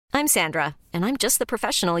I'm Sandra, and I'm just the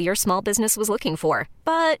professional your small business was looking for.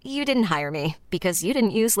 But you didn't hire me because you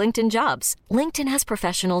didn't use LinkedIn Jobs. LinkedIn has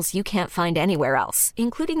professionals you can't find anywhere else,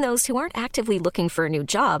 including those who aren't actively looking for a new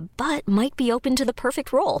job, but might be open to the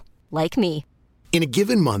perfect role, like me. In a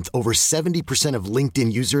given month, over 70% of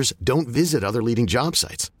LinkedIn users don't visit other leading job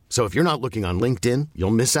sites. So if you're not looking on LinkedIn,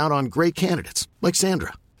 you'll miss out on great candidates like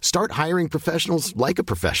Sandra. Start hiring professionals like a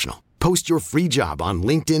professional. Post your free job on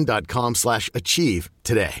linkedin.com/achieve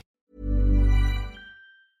today.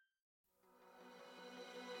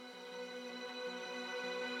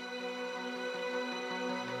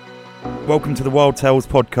 Welcome to the Wild Tales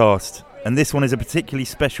podcast, and this one is a particularly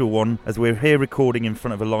special one as we're here recording in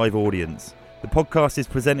front of a live audience. The podcast is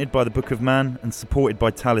presented by the Book of Man and supported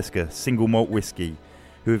by Talisker Single Malt Whisky,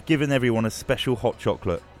 who have given everyone a special hot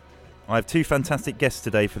chocolate. I have two fantastic guests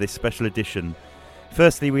today for this special edition.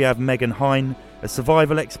 Firstly, we have Megan Hine, a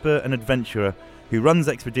survival expert and adventurer who runs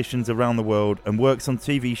expeditions around the world and works on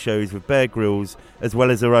TV shows with Bear Grylls as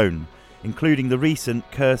well as her own, including the recent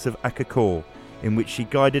Curse of Akakor, in which she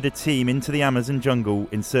guided a team into the Amazon jungle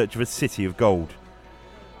in search of a city of gold.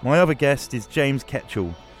 My other guest is James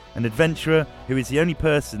Ketchell, an adventurer who is the only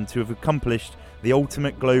person to have accomplished the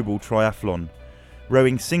ultimate global triathlon,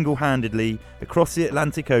 rowing single-handedly across the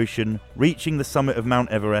Atlantic Ocean, reaching the summit of Mount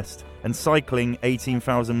Everest, and cycling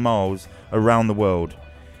 18,000 miles around the world.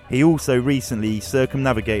 He also recently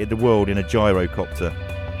circumnavigated the world in a gyrocopter.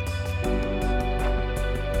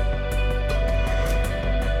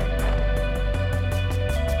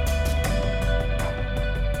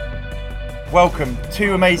 Welcome,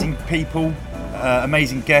 two amazing people,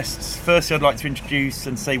 amazing guests. Firstly, I'd like to introduce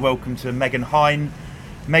and say welcome to Megan Hine.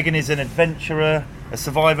 Megan is an adventurer, a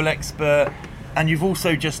survival expert, and you've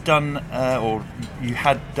also just done, or you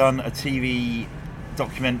had done a TV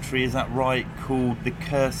documentary, is that right, called The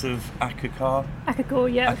Curse of Akakor?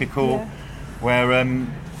 Akakor, yeah. Akakor, yeah. Where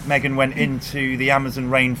Megan went into the Amazon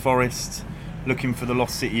rainforest looking for the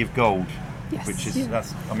lost city of gold. Yes, which is, yeah.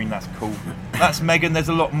 that's cool. That's Megan. There's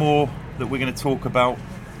a lot more that we're going to talk about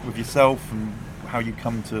with yourself and how you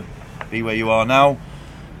come to be where you are now.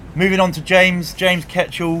 Moving on to James. James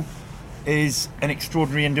Ketchell is an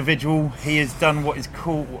extraordinary individual. He has done what is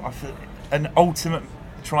called an ultimate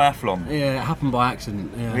triathlon. Yeah, it happened by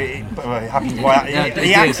accident. Yeah. It happened by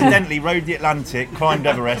he accidentally rode the Atlantic, climbed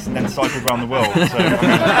Everest, and then cycled around the world. So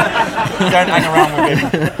don't hang around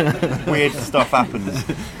with him. Weird stuff happens.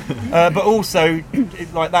 But also,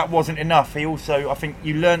 like that wasn't enough. He also, I think,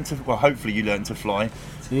 hopefully you learned to fly.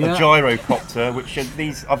 Yeah. A gyrocopter, which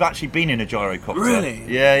I've actually been in a gyrocopter. Really?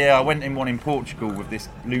 Yeah. I went in one in Portugal with this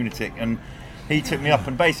lunatic, and he took me up,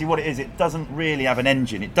 and basically what it is, it doesn't really have an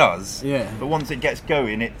engine. It does. Yeah. But once it gets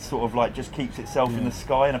going, it sort of like just keeps itself in the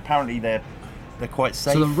sky, and apparently they're quite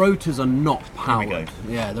safe. So the rotors are not powered. Here we go.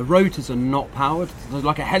 Yeah, the rotors are not powered.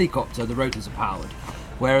 Like a helicopter, the rotors are powered.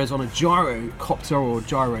 Whereas on a gyrocopter or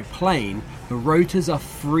gyroplane, the rotors are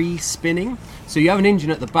free spinning. So you have an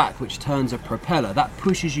engine at the back which turns a propeller. That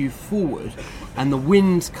pushes you forward, and the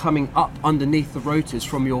wind coming up underneath the rotors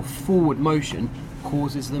from your forward motion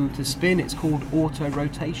causes them to spin. It's called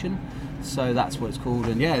auto-rotation. So that's what it's called.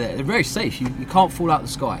 And yeah, they're very safe. You can't fall out of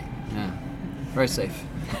the sky. Yeah, very safe.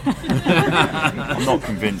 I'm not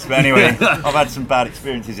convinced. But anyway, I've had some bad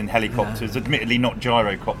experiences in helicopters, admittedly not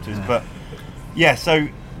gyrocopters, but yeah, so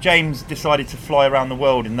James decided to fly around the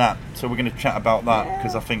world in that, so we're going to chat about that,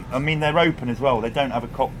 because I mean they're open as well, they don't have a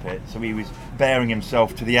cockpit, so he was bearing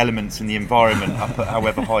himself to the elements and the environment up at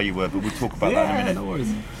however high you were, but we'll talk about that in a minute. No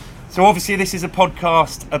worries. So obviously this is a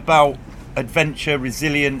podcast about adventure,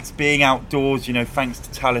 resilience, being outdoors, thanks to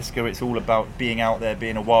Talisker, it's all about being out there,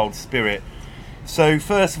 being a wild spirit. So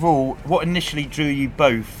first of all, what initially drew you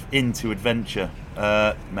both into adventure?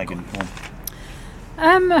 Megan, come on.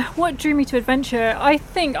 What drew me to adventure? I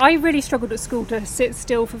think I really struggled at school to sit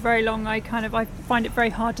still for very long. I find it very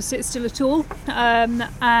hard to sit still at all.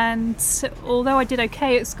 And although I did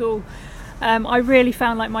okay at school, I really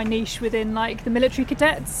found like my niche within like the military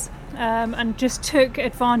cadets, and just took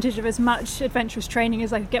advantage of as much adventurous training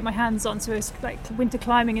as I could get my hands on. So it's like winter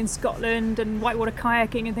climbing in Scotland and whitewater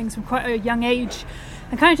kayaking and things from quite a young age.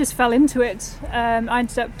 I kind of just fell into it. I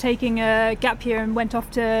ended up taking a gap year and went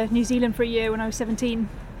off to New Zealand for a year when I was 17,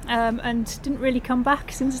 and didn't really come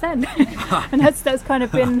back since then. And that's kind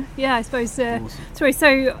of been, I suppose. Awesome.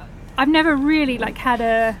 So I've never really like had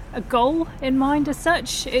a goal in mind as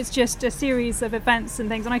such. It's just a series of events and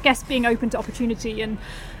things, and I guess being open to opportunity and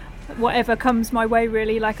whatever comes my way,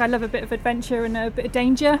 really. Like, I love a bit of adventure and a bit of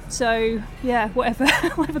danger, so yeah,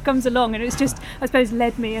 whatever comes along. And it's just, I suppose,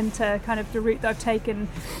 led me into kind of the route that I've taken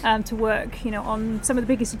to work, on some of the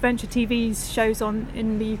biggest adventure TV shows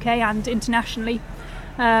in the UK and internationally,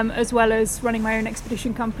 as well as running my own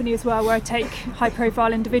expedition company as well, where I take high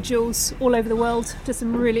profile individuals all over the world to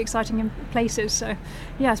some really exciting places. So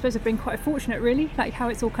yeah, I suppose I've been quite fortunate, really, like how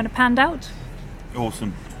it's all kind of panned out.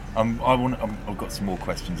 Awesome. I've got some more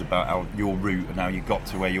questions about your route and how you got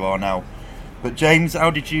to where you are now. But James,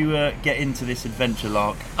 how did you get into this adventure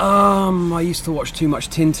lark? I used to watch too much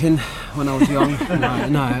Tintin when I was young.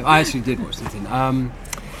 No, I actually did watch Tintin.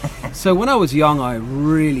 So when I was young, I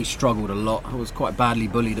really struggled a lot. I was quite badly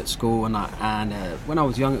bullied at school, and when I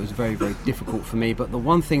was young, it was very, very difficult for me. But the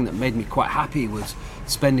one thing that made me quite happy was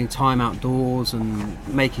spending time outdoors and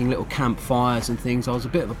making little campfires and things. I was a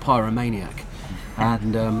bit of a pyromaniac.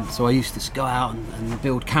 And so I used to go out and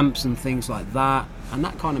build camps and things like that, and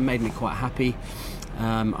that kind of made me quite happy.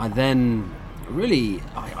 I then really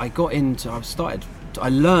I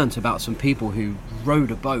learnt about some people who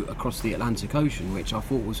rowed a boat across the Atlantic Ocean, which I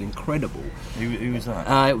thought was incredible. Who was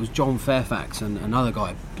that? It was John Fairfax and another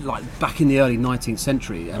guy, like back in the early 19th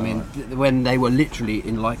century. I mean, when they were literally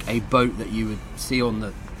in like a boat that you would see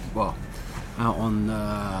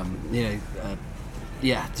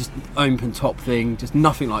just open top thing, just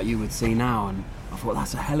nothing like you would see now. And I thought,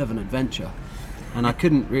 that's a hell of an adventure. And I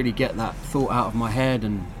couldn't really get that thought out of my head.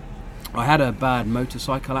 And I had a bad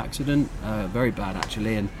motorcycle accident, very bad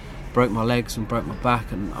actually, and broke my legs and broke my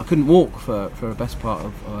back, and I couldn't walk for the best part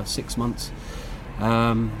of 6 months.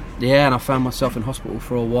 And I found myself in hospital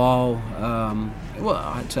for a while.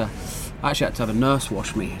 I actually had to have a nurse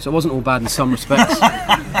wash me, so it wasn't all bad in some respects.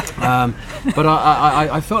 But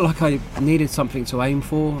I felt like I needed something to aim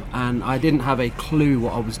for, and I didn't have a clue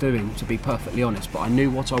what I was doing, to be perfectly honest, but I knew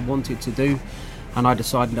what I wanted to do, and I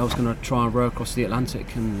decided I was going to try and row across the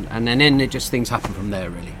Atlantic, and then things happened from there,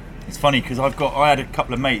 really. It's funny because I had a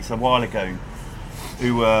couple of mates a while ago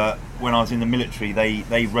who, when I was in the military,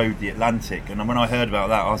 they rowed the Atlantic, and when I heard about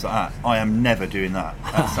that, I was like, I am never doing that.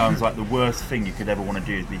 That sounds like the worst thing you could ever want to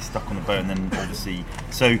do, is be stuck on the boat. And then obviously,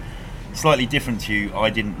 so slightly different to you, I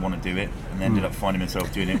didn't want to do it, and ended up finding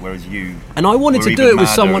myself doing it, whereas you and I wanted to do it with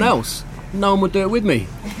someone else. No one would do it with me.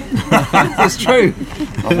 That's true.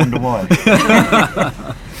 I wonder why.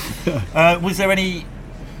 Was there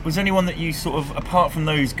anyone that you sort of, apart from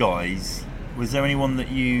those guys, was there anyone that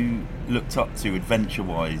you looked up to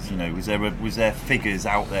adventure-wise? Was there figures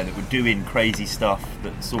out there that were doing crazy stuff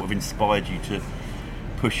that sort of inspired you to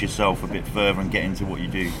push yourself a bit further and get into what you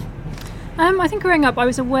do? I think growing up, I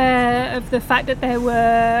was aware of the fact that there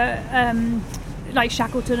were like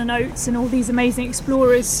Shackleton and Oates and all these amazing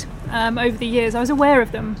explorers over the years. I was aware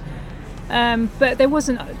of them. But there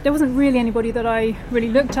wasn't really anybody that I really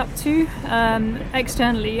looked up to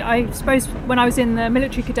externally. I suppose when I was in the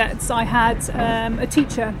military cadets, I had a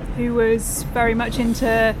teacher who was very much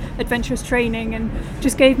into adventurous training and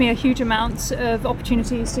just gave me a huge amount of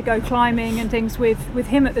opportunities to go climbing and things with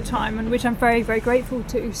him at the time, and which I'm very, very grateful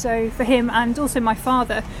to. So for him, and also my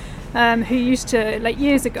father, who used to,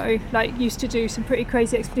 years ago, used to do some pretty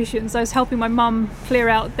crazy expeditions. I was helping my mum clear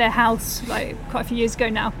out their house quite a few years ago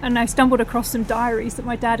now, and I stumbled across some diaries that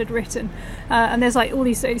my dad had written, and there's all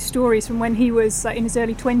these stories from when he was in his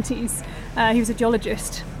early 20s. He was a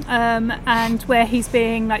geologist, and where he's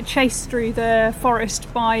being chased through the forest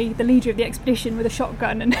by the leader of the expedition with a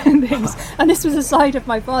shotgun and things. And this was a side of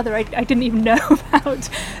my father I didn't even know about,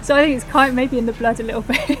 so I think it's kind of maybe in the blood a little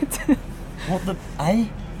bit. What the I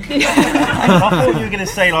thought you were going to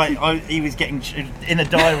say he was getting in a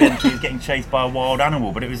diary entry, he was getting chased by a wild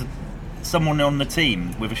animal, but it was someone on the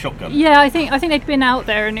team with a shotgun. Yeah, I think they'd been out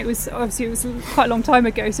there, and it was quite a long time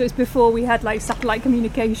ago, so it was before we had satellite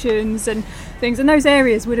communications and things, and those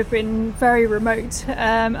areas would have been very remote,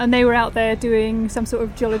 and they were out there doing some sort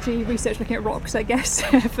of geology research, looking at rocks, I guess,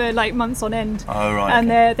 for months on end. Oh, right. And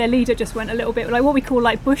their leader just went a little bit what we call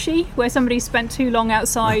bushy, where somebody spent too long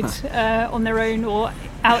outside on their own or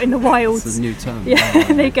out in the wilds. It's a new term.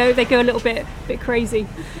 Yeah, they go a little bit crazy,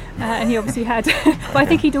 and he obviously had. But I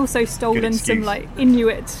think he'd also stolen some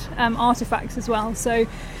Inuit artifacts as well. So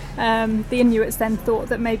the Inuits then thought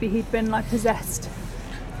that maybe he'd been possessed.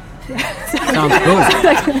 Yeah. Sounds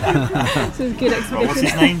good. So it was a good expedition. Right, what's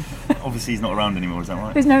his name? Obviously he's not around anymore, is that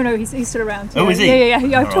right? No, he's still around. Oh, yeah. is he?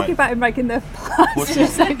 Yeah. I'm talking about him in the past. What's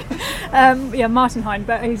his name? Martin Hine,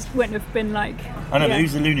 but he wouldn't have been I know, but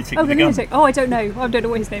who's the lunatic with the gun? lunatic. Oh, I don't know. I don't know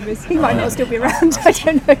what his name is. He might not still be around. I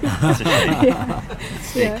don't know. That's a shame. Yeah.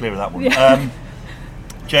 Steer clear of that one. Yeah.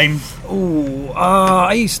 James?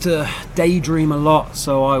 I used to daydream a lot,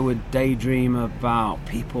 so I would daydream about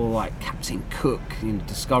people like Captain Cook,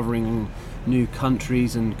 discovering new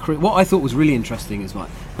countries. And what I thought was really interesting is like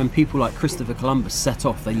when people like Christopher Columbus set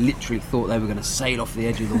off, they literally thought they were going to sail off the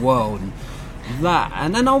edge of the world, and that.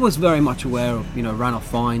 And then I was very much aware of Ranulph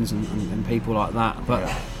Fiennes and people like that, but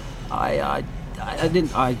I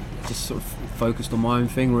didn't. I just sort of focused on my own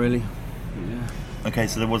thing, really. Yeah. Okay,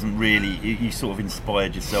 so there wasn't really, you sort of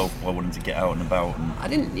inspired yourself by wanting to get out and about.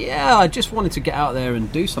 I just wanted to get out there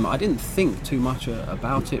and do something. I didn't think too much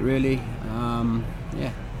about it, really.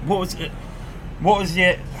 What was it?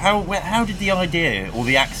 How did the idea or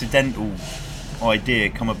the accidental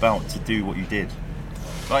idea come about to do what you did?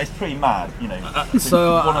 Like, it's pretty mad,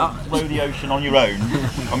 So you want to row the ocean on your own.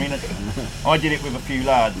 I mean, I did it with a few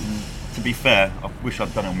lads, and to be fair, I wish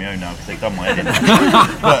I'd done it on my own now because they've done my head in.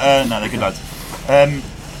 But no, they're good lads.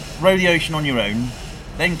 Row the ocean on your own,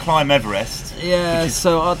 then climb Everest. Yeah,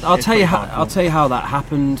 so I'll tell you how that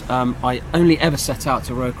happened. I only ever set out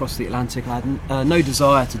to row across the Atlantic. I had no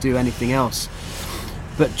desire to do anything else.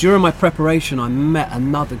 But during my preparation, I met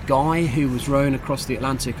another guy who was rowing across the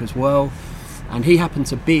Atlantic as well, and he happened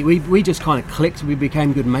to be. We just kind of clicked. We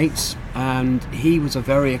became good mates, and he was a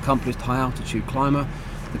very accomplished high altitude climber.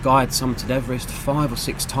 The guy had summited Everest 5 or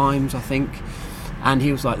 6 times, I think. And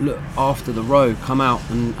he was like, look, after the row, come out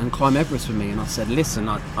and climb Everest with me. And I said, listen,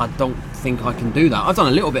 I don't think I can do that. I've done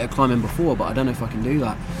a little bit of climbing before, but I don't know if I can do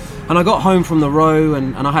that. And I got home from the row,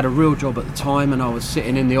 and I had a real job at the time, and I was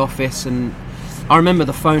sitting in the office, and I remember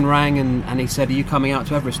the phone rang, and he said, are you coming out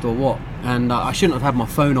to Everest or what? And I shouldn't have had my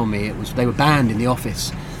phone on me. They were banned in the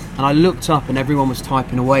office. And I looked up, and everyone was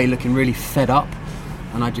typing away, looking really fed up.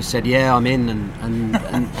 And I just said, yeah, I'm in.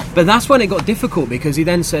 And but that's when it got difficult, because he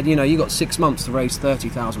then said, you got 6 months to raise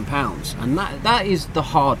 £30,000. And that is the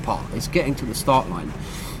hard part. It's getting to the start line.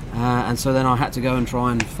 And so then I had to go and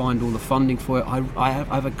try and find all the funding for it. I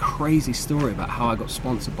have a crazy story about how I got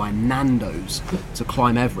sponsored by Nando's to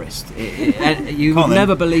climb Everest. You would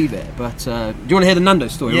never believe it. But do you want to hear the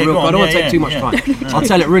Nando's story? Yeah, I don't want to take too much time. I'll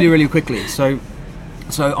tell it really, really quickly. So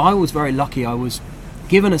I was very lucky. I was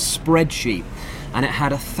given a spreadsheet, and it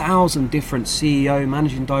had 1,000 different CEO,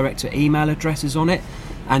 managing director email addresses on it.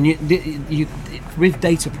 And you, with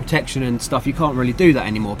data protection and stuff, you can't really do that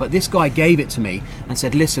anymore. But this guy gave it to me and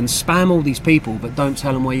said, listen, spam all these people, but don't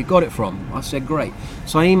tell them where you got it from. I said, great.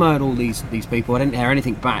 So I emailed all these people. I didn't hear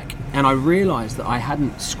anything back. And I realised that I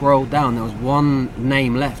hadn't scrolled down. There was one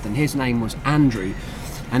name left, and his name was Andrew.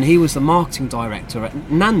 And he was the marketing director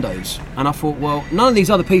at Nando's. And I thought, well, none of these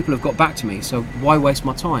other people have got back to me, so why waste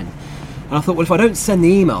my time? And I thought, well, if I don't send the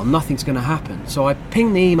email, nothing's going to happen. So I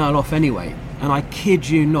pinged the email off anyway, and I kid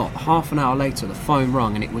you not, half an hour later the phone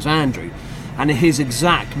rung, and it was Andrew. And his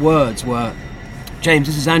exact words were, James,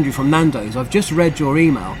 this is Andrew from Nando's. I've just read your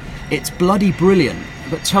email. It's bloody brilliant,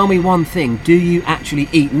 but tell me one thing, do you actually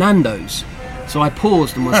eat Nando's? So I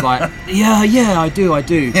paused and was like, yeah, I do.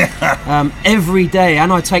 Every day,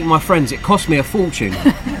 and I take my friends. It cost me a fortune.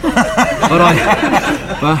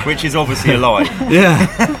 Which is obviously a lie. Yeah,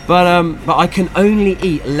 but I can only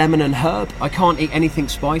eat lemon and herb. I can't eat anything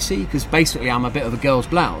spicy, because basically I'm a bit of a girl's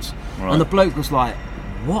blouse. Right. And the bloke was like,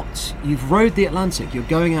 what? You've rowed the Atlantic, you're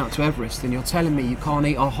going out to Everest, and you're telling me you can't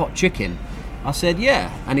eat our hot chicken? I said,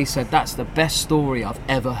 yeah. And he said, that's the best story I've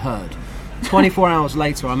ever heard. 24 hours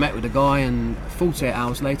later I met with a guy, and 48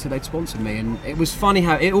 hours later they'd sponsored me. And it was funny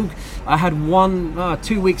how I had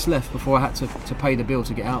 2 weeks left before I had to pay the bill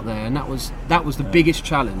to get out there, and that was the biggest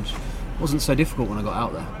challenge. It wasn't so difficult when I got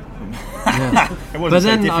out there. Yeah. It wasn't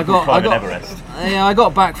so difficult climbing Everest. Yeah, I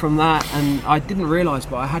got back from that, and I didn't realise,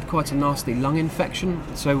 but I had quite a nasty lung infection.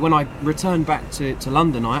 So when I returned back to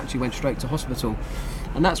London, I actually went straight to hospital.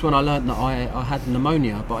 And that's when I learned that I had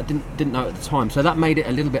pneumonia, but I didn't know at the time. So that made it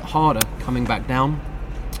a little bit harder coming back down.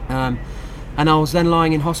 And I was then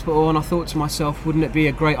lying in hospital, and I thought to myself, wouldn't it be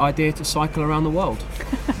a great idea to cycle around the world?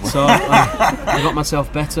 So I got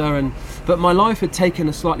myself better, but my life had taken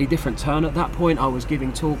a slightly different turn at that point. I was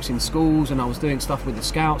giving talks in schools, and I was doing stuff with the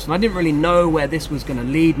Scouts, and I didn't really know where this was going to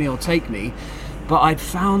lead me or take me. But I'd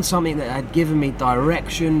found something that had given me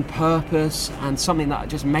direction, purpose, and something that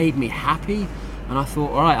just made me happy. And I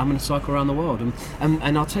thought, all right, I'm going to cycle around the world.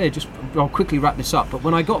 And I'll tell you, I'll quickly wrap this up. But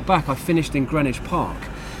when I got back, I finished in Greenwich Park.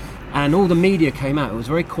 And all the media came out. It was a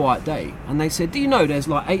very quiet day. And they said, do you know there's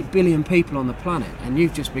like 8 billion people on the planet, and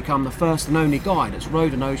you've just become the first and only guy that's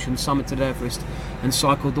rowed an ocean, summited Everest, and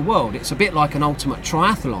cycled the world. It's a bit like an ultimate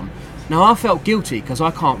triathlon. Now, I felt guilty because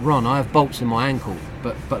I can't run. I have bolts in my ankle.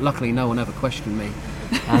 But luckily, no one ever questioned me.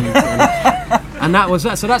 And that was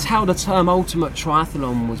that. So that's how the term ultimate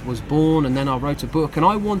triathlon was born. And then I wrote a book, and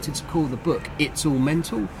I wanted to call the book It's All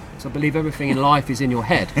Mental. So I believe everything in life is in your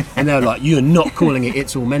head. And they were like, you're not calling it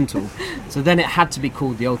It's All Mental. So then it had to be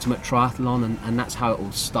called The Ultimate Triathlon, and that's how it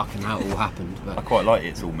all stuck and how it all happened. But I quite like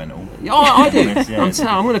It's All Mental. yeah, I do.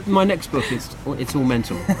 Yeah. My next book is It's All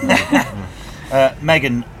Mental.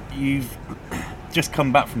 Megan, you've just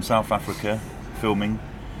come back from South Africa filming.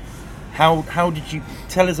 How did you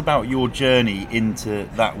tell us about your journey into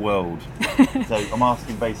that world? So I'm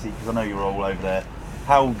asking basically because I know you're all over there.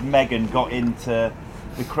 How Megan got into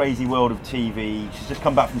the crazy world of TV. She's just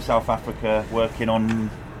come back from South Africa, working on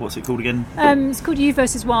what's it called again? It's called You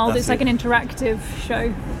vs Wild. That's it's like it. an interactive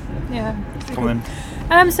show. Yeah. Come on.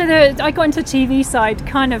 So I got into the TV side. I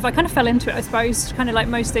kind of fell into it, I suppose. Kind of like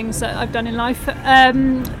most things that I've done in life.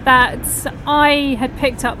 That I had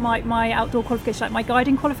picked up my outdoor qualification, like my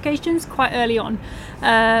guiding qualifications, quite early on.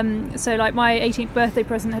 So like my 18th birthday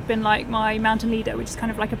present had been like my mountain leader, which is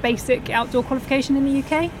kind of like a basic outdoor qualification in the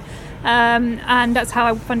UK. And that's how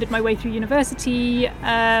I funded my way through university.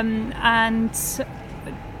 And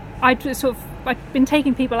I'd been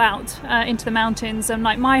taking people out into the mountains, and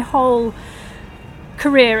like my whole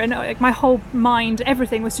career and like my whole mind,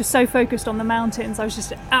 everything was just so focused on the mountains. I was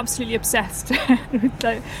just absolutely obsessed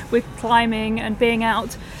with climbing and being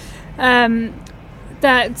out.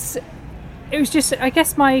 That it was just, I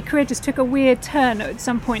guess my career just took a weird turn at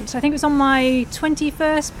some point. I think it was on my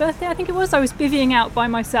 21st birthday, I think it was. I was bivvying out by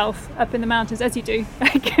myself up in the mountains, as you do.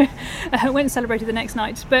 I went and celebrated the next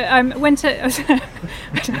night. But I've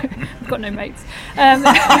got no mates.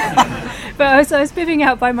 But I was bivvying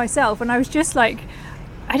out by myself, and I was just like,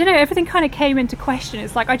 I don't know, everything kind of came into question.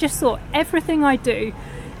 It's like I just thought everything I do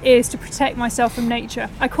is to protect myself from nature.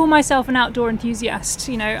 I call myself an outdoor enthusiast.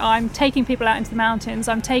 You know, I'm taking people out into the mountains,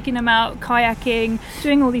 I'm taking them out kayaking,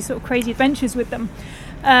 doing all these sort of crazy adventures with them.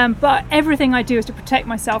 But everything I do is to protect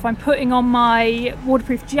myself. I'm putting on my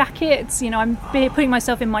waterproof jackets, you know, I'm putting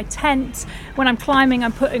myself in my tent. When I'm climbing,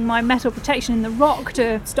 I'm putting my metal protection in the rock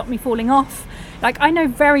to stop me falling off. Like, I know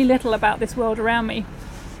very little about this world around me.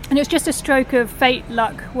 And it was just a stroke of fate,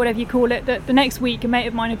 luck, whatever you call it, that the next week a mate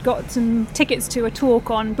of mine had got some tickets to a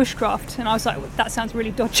talk on bushcraft, and I was like, well, that sounds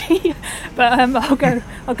really dodgy, but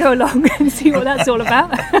I'll go along and see what that's all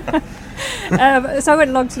about. So I went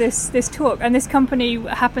along to this talk, and this company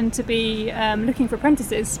happened to be looking for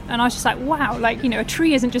apprentices, and I was just like, wow, like, you know, a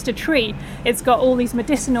tree isn't just a tree. It's got all these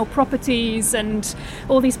medicinal properties and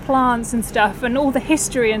all these plants and stuff, and all the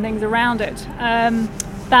history and things around it.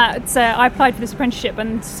 That I applied for this apprenticeship,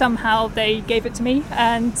 and somehow they gave it to me,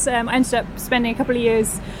 and I ended up spending a couple of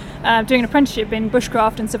years doing an apprenticeship in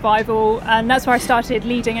bushcraft and survival, and that's where I started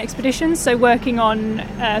leading expeditions, so working on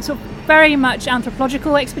sort of very much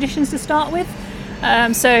anthropological expeditions to start with.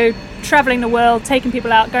 So travelling the world, taking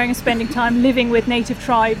people out, going and spending time living with native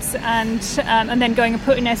tribes, and then going and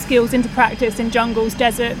putting their skills into practice in jungles,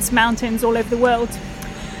 deserts, mountains all over the world.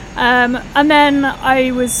 And then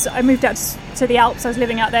I moved out to the Alps. I was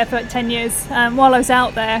living out there for 10 years. While I was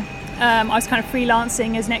out there, I was kind of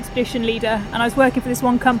freelancing as an expedition leader, and I was working for this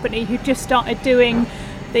one company who just started doing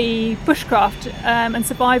the bushcraft and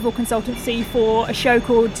survival consultancy for a show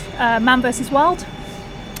called Man vs Wild,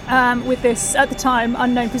 with this, at the time,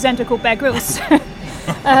 unknown presenter called Bear Grylls.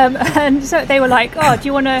 And so they were like, oh, do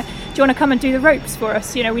you want to come and do the ropes for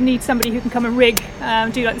us? You know, we need somebody who can come and rig,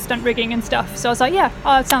 do like the stunt rigging and stuff. So I was like,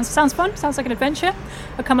 yeah, it sounds fun, sounds like an adventure.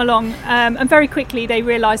 I'll come along. And very quickly they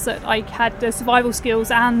realised that I had the survival skills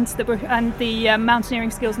and the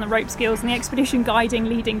mountaineering skills and the rope skills and the expedition guiding,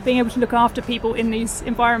 leading, being able to look after people in these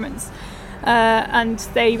environments. And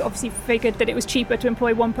they obviously figured that it was cheaper to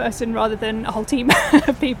employ one person rather than a whole team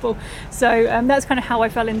of people. So that's kind of how I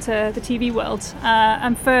fell into the TV world.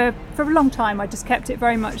 And for a long time I just kept it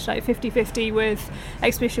very much like 50-50 with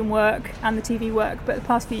expedition work and the TV work. But the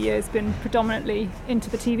past few years been predominantly into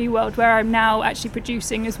the TV world, where I'm now actually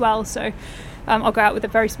producing as well. So I'll go out with a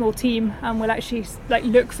very small team, and we'll actually like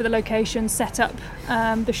look for the location, set up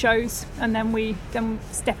the shows, and then we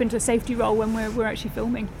step into a safety role when we're actually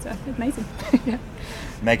filming. So it's amazing. Yeah.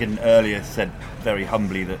 Megan earlier said very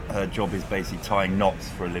humbly that her job is basically tying knots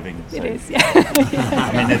for a living. So, it is, yeah.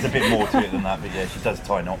 I mean, there's a bit more to it than that, but yeah, she does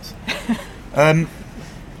tie knots.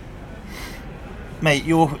 Mate,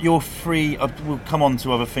 you're free. We'll come on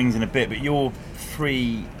to other things in a bit, but your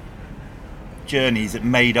 3 journeys that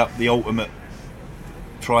made up the ultimate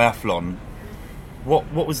triathlon.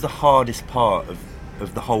 What was the hardest part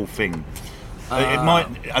of the whole thing? It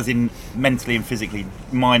might, as in mentally and physically,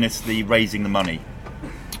 minus the raising the money.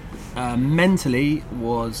 mentally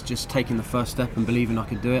was just taking the first step and believing I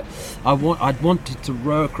could do it. I'd wanted to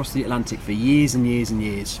row across the Atlantic for years and years and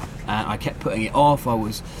years. I kept putting it off. I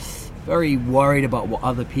was very worried about what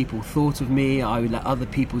other people thought of me. I would let other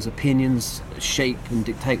people's opinions shape and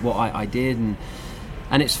dictate what I did. And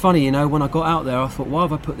it's funny, you know, when I got out there, I thought, why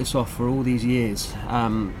have I put this off for all these years?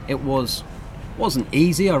 It wasn't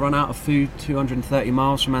easy. I ran out of food 230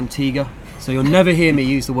 miles from Antigua, so you'll never hear me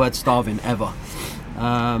use the word starving ever.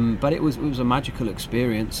 But it was a magical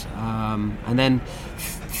experience. And then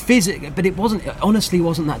but it honestly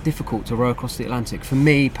wasn't that difficult to row across the Atlantic. For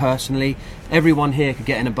me personally, everyone here could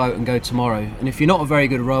get in a boat and go tomorrow. And if you're not a very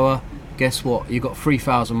good rower, guess what? You've got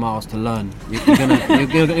 3,000 miles to learn.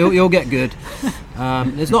 You'll get good.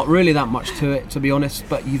 There's not really that much to it, to be honest,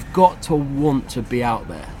 but you've got to want to be out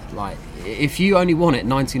there. Like, if you only want it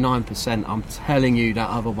 99%, I'm telling you that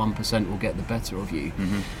other 1% will get the better of you.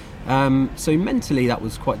 So mentally that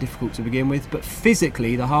was quite difficult to begin with, but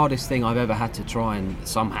physically the hardest thing I've ever had to try and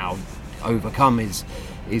somehow overcome is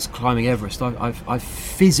climbing Everest. I've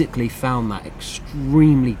physically found that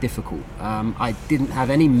extremely difficult. I didn't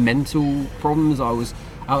have any mental problems. I was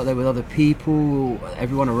out there with other people.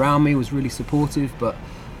 Everyone around me was really supportive, but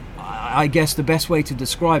I guess the best way to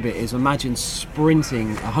describe it is imagine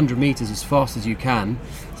sprinting 100 meters as fast as you can.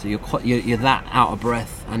 So you're that out of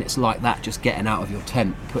breath, and it's like that just getting out of your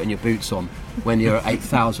tent, putting your boots on when you're at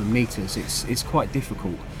 8,000 meters. It's quite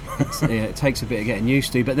difficult. It takes a bit of getting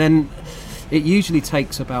used to, but then it usually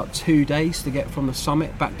takes about 2 days to get from the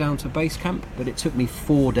summit back down to base camp, but it took me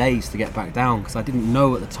 4 days to get back down because I didn't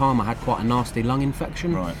know at the time I had quite a nasty lung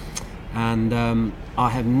infection. Right. And I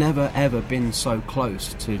have never ever been so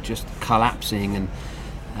close to just collapsing. And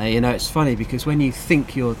you know, it's funny because when you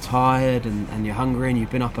think you're tired and you're hungry and you've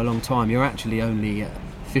been up a long time, you're actually only at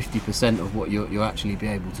 50% of what you'll actually be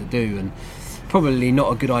able to do. And probably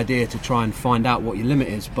not a good idea to try and find out what your limit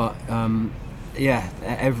is, but yeah,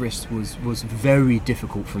 Everest was very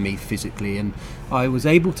difficult for me physically, and I was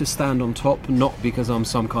able to stand on top, not because I'm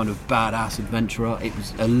some kind of badass adventurer. It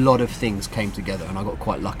was a lot of things came together and I got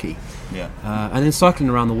quite lucky. Yeah. And then cycling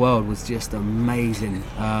around the world was just amazing.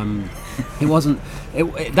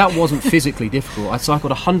 That wasn't physically difficult. I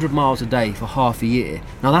cycled 100 miles a day for half a year.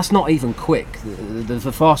 Now that's not even quick.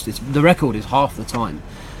 The fastest, the record is half the time.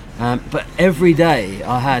 But every day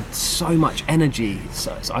I had so much energy,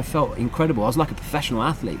 so I felt incredible. I was like a professional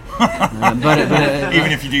athlete.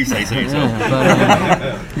 Even if you do say so yourself.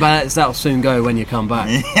 But that'll soon go when you come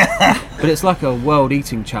back. But it's like a world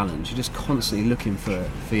eating challenge. You're just constantly looking for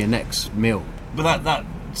your next meal. But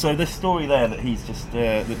so the story there that he's just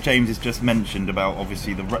that James has just mentioned about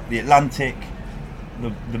obviously the Atlantic,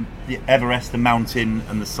 the Everest, the mountain,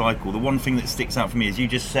 and the cycle. The one thing that sticks out for me is he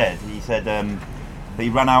said that he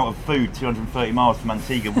ran out of food 230 miles from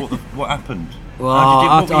Antigua. What happened? Well,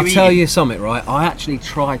 I'll tell you something, right? I actually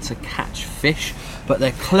tried to catch fish, but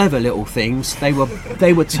they're clever little things. They were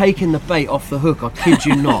taking the bait off the hook, I kid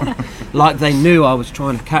you not, like they knew I was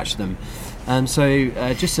trying to catch them. So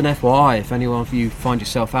just an FYI, if any of you find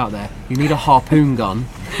yourself out there, you need a harpoon gun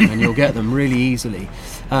and you'll get them really easily.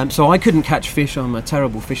 So I couldn't catch fish. I'm a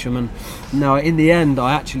terrible fisherman. Now, in the end,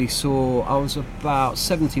 I was about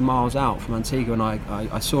 70 miles out from Antigua, and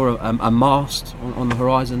I saw a mast on the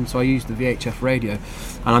horizon, so I used the VHF radio,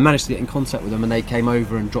 and I managed to get in contact with them, and they came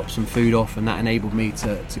over and dropped some food off, and that enabled me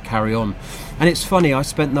to carry on. And it's funny, I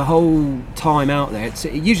spent the whole time out there.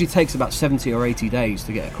 It usually takes about 70 or 80 days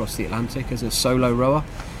to get across the Atlantic as a solo rower.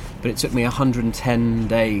 But it took me 110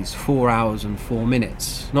 days, 4 hours and 4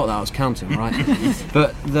 minutes. Not that I was counting, right?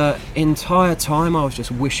 But the entire time I was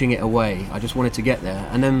just wishing it away. I just wanted to get there.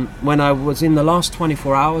 And then when I was in the last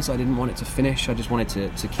 24 hours, I didn't want it to finish. I just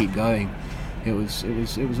wanted to keep going. It was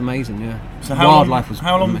amazing, yeah. So wildlife was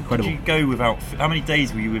incredible. Did you go without? How many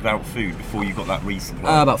days were you without food before you got that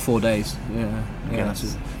resupply? About 4 days. Yeah. That's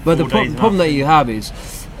it. But the problem that you have is,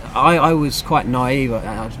 I was quite naive.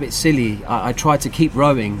 I was a bit silly. I tried to keep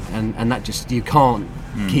rowing, and that just, you can't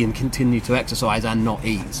continue to exercise and not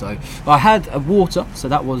eat. So I had water, so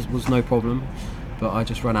that was no problem. But I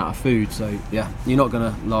just ran out of food. So yeah, you're not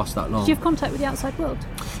going to last that long. Did you have contact with the outside world?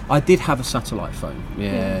 I did have a satellite phone.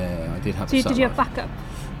 Yeah. I did have. Did you have backup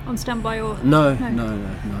on standby or? No.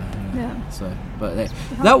 Yeah. So, but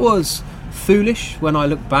that was foolish when I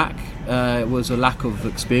look back. It was a lack of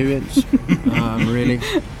experience, really.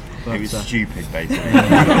 But, it was stupid, basically.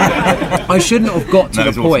 I shouldn't have got to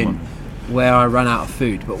the point where I ran out of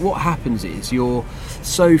food. But what happens is you're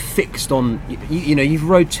so fixed on, you've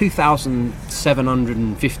rowed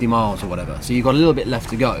 2,750 miles or whatever, so you've got a little bit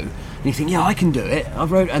left to go, and you think, yeah, I can do it.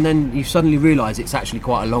 I've rowed, and then you suddenly realise it's actually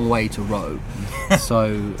quite a long way to row. So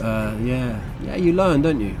yeah, you learn,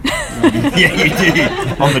 don't you? Yeah, you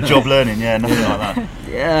do. On the job learning, nothing like that.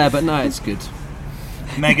 Yeah, but no, it's good.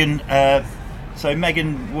 Megan, so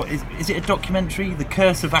Megan, what is it a documentary? The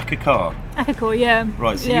Curse of Akakar. Akakar, yeah.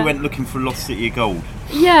 Right, so you went looking for a lost city of gold.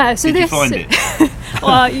 Yeah, so Did you find it?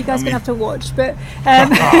 Well, you guys gonna have to watch, but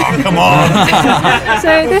come on.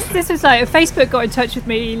 So this was like Facebook got in touch with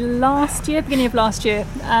me beginning of last year,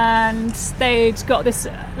 and they'd got this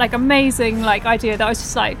like amazing like idea that I was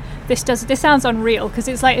just like, this sounds unreal, because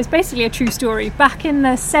it's basically a true story. Back in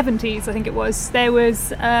the 70s, I think it was, there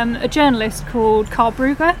was a journalist called Carl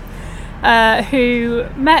Brugger, who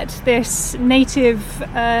met this native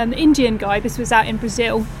Indian guy. This was out in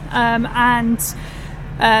Brazil, and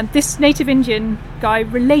this native Indian guy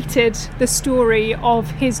related the story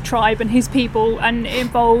of his tribe and his people, and it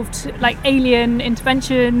involved like alien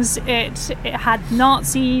interventions. It had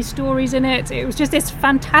Nazi stories in it. It was just this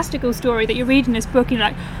fantastical story that you read in this book and you're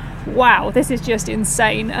like, wow, this is just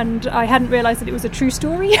insane. And I hadn't realised that it was a true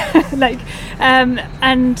story.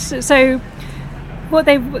 And so what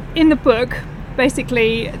they in the book,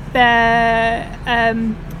 basically,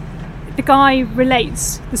 the guy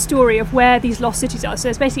relates the story of where these lost cities are. So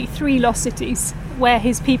there's basically 3 lost cities where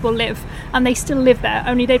his people live, and they still live there,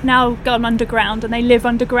 only they've now gone underground and they live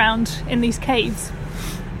underground in these caves.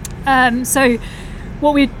 So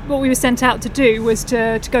what we were sent out to do was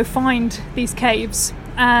to go find these caves,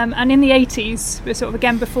 and in the 80s, sort of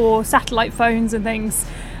again before satellite phones and things,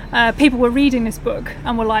 people were reading this book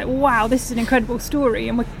and were like, wow, this is an incredible story,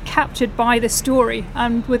 and were captured by this story,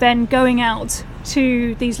 and were then going out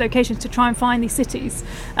to these locations to try and find these cities.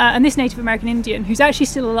 And this Native American Indian, who's actually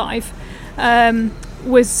still alive,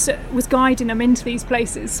 was guiding them into these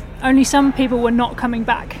places. Only some people were not coming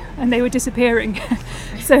back, and they were disappearing.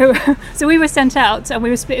 So we were sent out, and we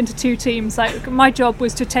were split into 2 teams. Like, my job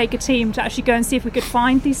was to take a team to actually go and see if we could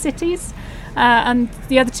find these cities. And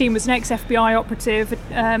the other team was an ex-FBI operative,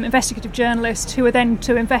 investigative journalist, who were then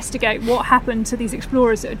to investigate what happened to these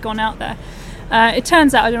explorers that had gone out there. It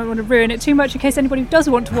turns out, I don't want to ruin it too much in case anybody does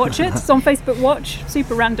want to watch it, it's on Facebook Watch,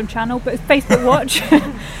 super random channel, but it's Facebook Watch.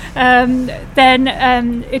 Then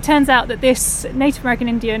it turns out that this Native American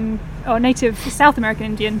Indian, or native South American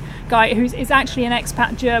Indian guy, who is actually an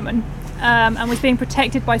expat German, and was being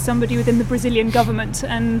protected by somebody within the Brazilian government,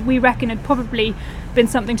 and we reckon had probably been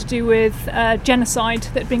something to do with genocide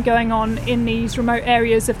that had been going on in these remote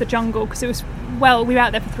areas of the jungle, because it was, well, we were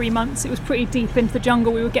out there for 3 months, it was pretty deep into the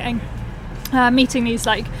jungle we were getting. Meeting these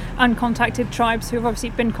like uncontacted tribes who have obviously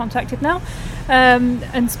been contacted now,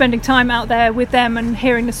 and spending time out there with them and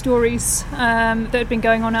hearing the stories that had been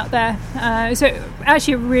going on out there. So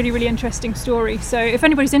actually a really, really interesting story. So if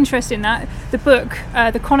anybody's interested in that, the book,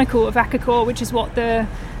 The Chronicle of Akakar, which is what the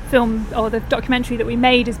film or the documentary that we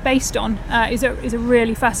made is based on, is a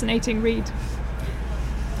really fascinating read.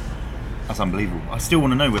 That's unbelievable. I still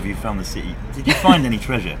want to know whether you found the city. Did you find any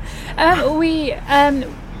treasure?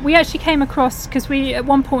 We actually came across, because we at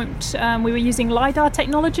one point we were using LiDAR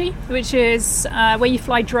technology, which is where you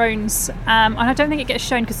fly drones, and I don't think it gets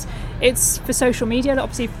shown because it's for social media.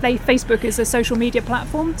 Obviously Facebook is a social media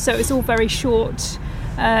platform, so it's all very short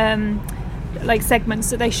like segments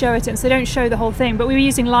that they show it in, so they don't show the whole thing. But we were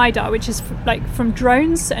using LiDAR, which is like from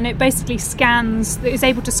drones, and it basically is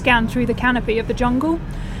able to scan through the canopy of the jungle,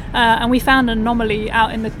 and we found an anomaly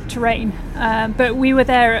out in the terrain, but we were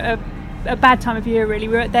there at a bad time of year, really.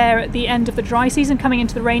 We were there at the end of the dry season, coming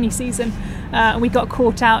into the rainy season, and we got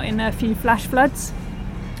caught out in a few flash floods,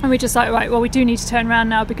 and we're just like, right, well, we do need to turn around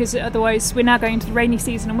now, because otherwise we're now going into the rainy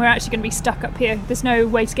season and we're actually going to be stuck up here. There's no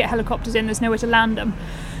way to get helicopters in, there's nowhere to land them,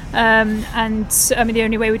 and I mean the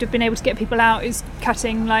only way we'd have been able to get people out is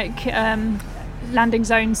cutting like landing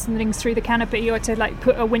zones and things through the canopy, or to like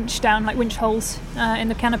put a winch down, like winch holes in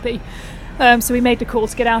the canopy. So we made the call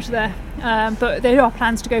to get out of there, but there are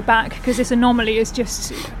plans to go back, because this anomaly is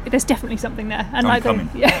just, there's definitely something there. And I'm coming.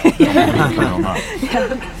 Yeah.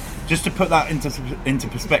 Just to put that into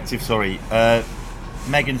perspective,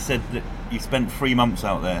 Megan said that you spent 3 months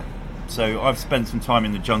out there. So I've spent some time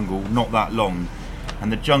in the jungle, not that long,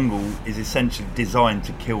 and the jungle is essentially designed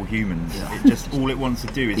to kill humans. Yeah. It just, all it wants to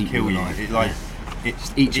do is kill you. It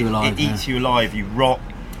eats you alive. It eats you alive. You rot.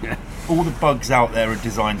 Yeah. All the bugs out there are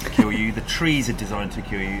designed to kill you. The trees are designed to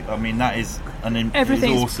kill you. I mean, that is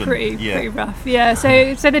everything's awesome. pretty rough. Yeah.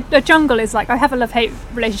 So the jungle is like, I have a love-hate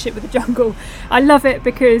relationship with the jungle. I love it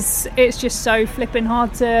because it's just so flipping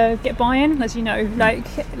hard to get by in, as you know.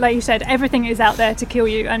 Like you said, everything is out there to kill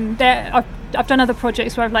you, and I've done other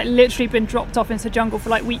projects where I've like literally been dropped off into the jungle for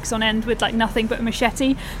like weeks on end with like nothing but a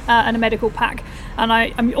machete and a medical pack, and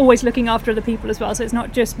I'm always looking after other people as well, so it's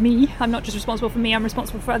not just me. I'm not just responsible for me, I'm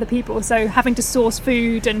responsible for other people, so having to source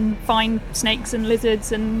food and find snakes and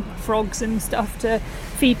lizards and frogs and stuff to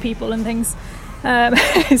feed people and things,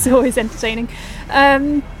 it's always entertaining.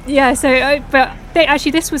 Actually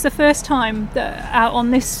this was the first time that out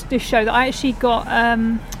on this show that I actually got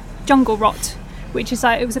jungle rot, which is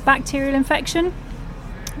like, it was a bacterial infection,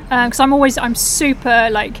 because I'm super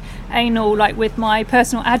like anal like with my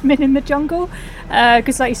personal admin in the jungle,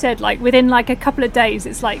 because like you said, like within like a couple of days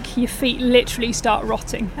it's like your feet literally start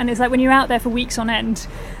rotting, and it's like when you're out there for weeks on end,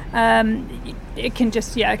 it can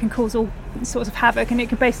cause all sorts of havoc, and it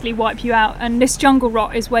can basically wipe you out. And this jungle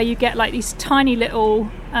rot is where you get like these tiny little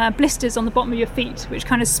blisters on the bottom of your feet, which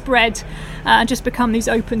kind of spread and just become these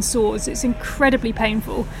open sores. It's incredibly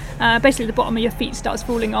painful. Basically the bottom of your feet starts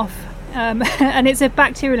falling off, and it's a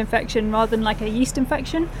bacterial infection rather than like a yeast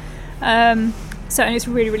infection, and it's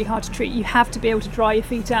really, really hard to treat. You have to be able to dry your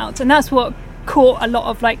feet out, and that's what caught a lot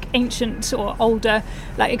of like ancient or older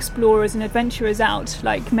like explorers and adventurers out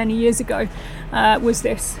like many years ago, was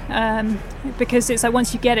this, because it's like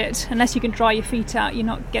once you get it, unless you can dry your feet out, you're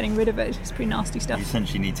not getting rid of it. It's pretty nasty stuff. You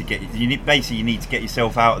essentially need to get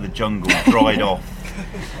yourself out of the jungle, dried off,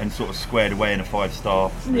 and sort of squared away in a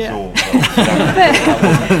 5-star resort.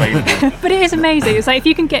 But it is amazing. It's like if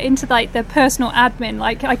you can get into like the personal admin,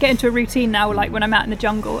 like I get into a routine now like when I'm out in the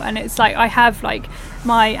jungle, and it's like I have like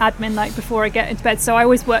my admin like before I get into bed, so I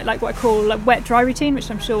always work like what I call like wet dry routine, which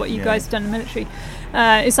I'm sure what you guys have done in the military.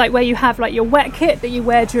 It's like where you have like your wet kit that you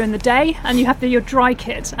wear during the day, and you have your dry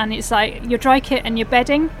kit, and it's like your dry kit and your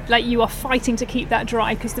bedding, like you are fighting to keep that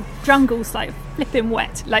dry because the jungle's like flipping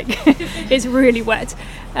wet, like it's really wet,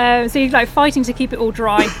 so you're like fighting to keep it all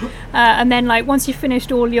dry, and then like once you've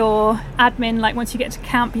finished all your admin, like once you get to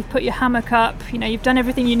camp, you put your hammock up, you've done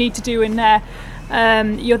everything you need to do in there,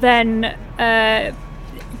 you're then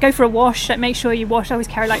go for a wash, like make sure you wash. I always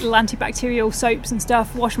carry like little antibacterial soaps and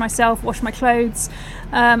stuff, wash myself, wash my clothes,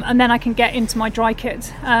 and then I can get into my dry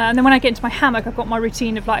kit, and then when I get into my hammock, I've got my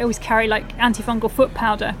routine of like I always carry like antifungal foot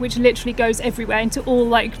powder, which literally goes everywhere into all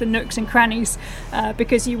like the nooks and crannies,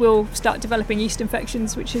 because you will start developing yeast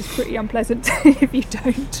infections, which is pretty unpleasant if you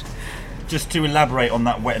don't. Just to elaborate on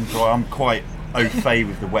that wet and dry, I'm quite au fait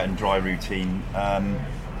with the wet and dry routine, and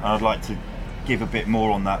I'd like to give a bit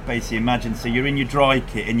more on that. Basically imagine, so you're in your dry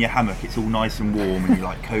kit in your hammock, it's all nice and warm and you're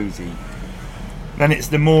like cozy, then it's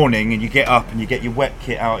the morning and you get up and you get your wet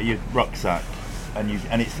kit out of your rucksack, and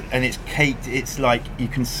it's caked, it's like you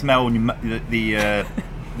can smell the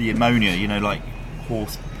ammonia, like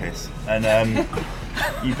horse piss, and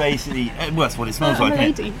you basically, well, that's what it smells like,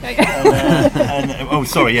 isn't it? Oh,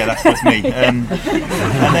 sorry, yeah, that's me. And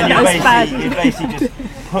then you're basically just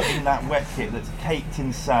putting that wet kit that's caked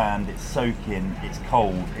in sand, it's soaking, it's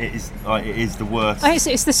cold, it is the worst.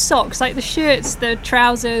 It's the socks, like the shirts, the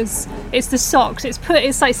trousers, it's the socks.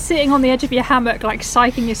 It's like sitting on the edge of your hammock, like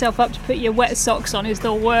psyching yourself up to put your wet socks on is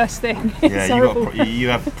the worst thing. It's horrible. You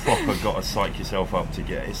have proper got to psych yourself up to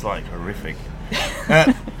get, it's like horrific.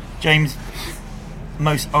 James,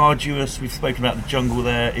 most arduous, we've spoken about the jungle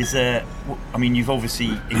there, is there, I mean, you've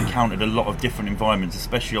obviously encountered a lot of different environments,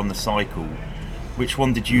 especially on the cycle. Which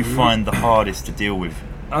one did you find the hardest to deal with?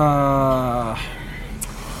 I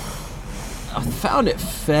found it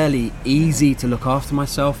fairly easy to look after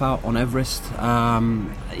myself out on Everest. As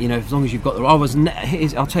long as you've got the...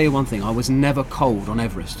 I'll tell you one thing, I was never cold on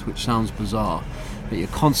Everest, which sounds bizarre, but you're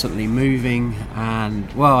constantly moving,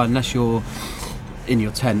 and, well, unless you're in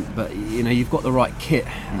your tent, but, you've got the right kit.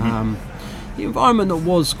 Mm-hmm. The environment that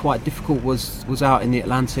was quite difficult was out in the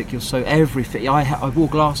Atlantic. Everything. I wore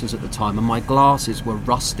glasses at the time, and my glasses were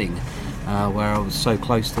rusting where I was so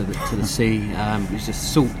close to the sea. It was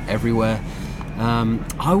just salt everywhere.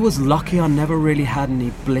 I was lucky. I never really had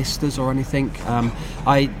any blisters or anything.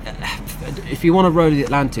 If you want to row the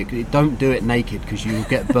Atlantic, don't do it naked because you will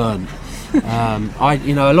get burned.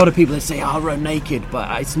 A lot of people that say, "I'll row naked," but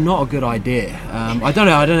it's not a good idea. I don't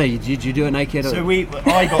know. Did you do it naked? So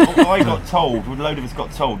I got told. A load of us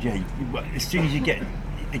got told. Yeah, as soon as you get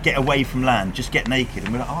away from land, just get naked.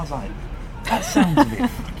 And I was like, that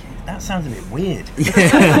sounds a bit weird.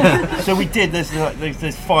 Yeah. So we did.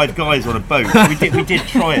 There's 5 guys on a boat. We did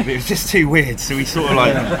try it, but it was just too weird. So we sort of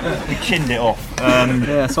we chinned it off.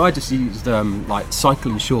 So I just used like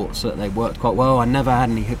cycling shorts, so that they worked quite well. I never had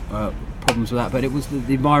any problems with that, but it was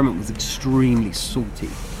the environment was extremely salty.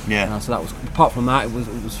 Yeah. So that was, apart from that, it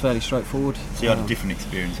was fairly straightforward. So you had a different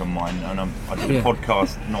experience on mine, and I did a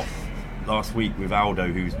podcast not last week with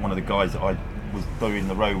Aldo, who's one of the guys that I was doing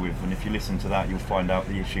the row with, and if you listen to that, you'll find out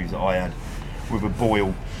the issues that I had with a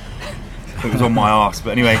boil. It was on my arse,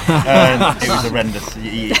 but anyway, it was horrendous.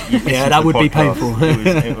 Yeah, that would be painful.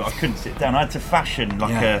 I couldn't sit down. I had to fashion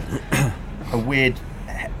like a weird,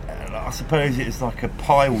 I suppose it was like a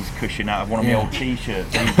piles cushion out of one of my old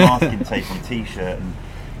t-shirts. I used masking tape on a t-shirt, and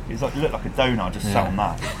it looked like a donut. I just sat on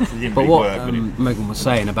that. It didn't but really what work, Megan was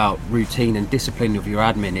saying about routine and discipline of your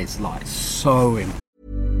admin is like so important.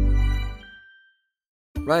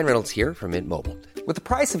 Ryan Reynolds here from Mint Mobile. With the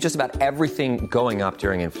price of just about everything going up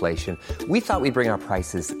during inflation, we thought we'd bring our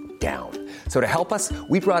prices down. So to help us,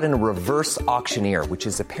 we brought in a reverse auctioneer, which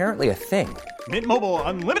is apparently a thing. Mint Mobile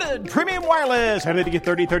Unlimited Premium Wireless. How to get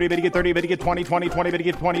 30, 30, bit to get 30, bit to get 20, 20, 20, bit to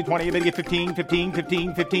get 20, 20, bit to get 15, 15,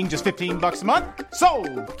 15, 15, just $15 a month?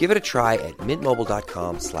 Sold! Give it a try at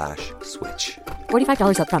mintmobile.com/switch.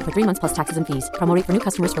 $45 up front for 3 months plus taxes and fees. Promo rate for new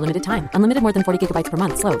customers for limited time. Unlimited more than 40 gigabytes per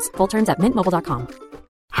month. Slows full terms at mintmobile.com.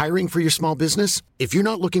 Hiring for your small business? If you're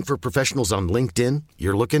not looking for professionals on LinkedIn,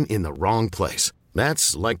 you're looking in the wrong place.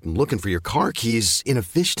 That's like looking for your car keys in a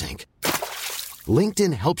fish tank.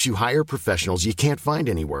 LinkedIn helps you hire professionals you can't find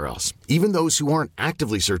anywhere else, even those who aren't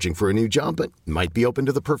actively searching for a new job but might be open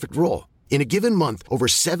to the perfect role. In a given month, over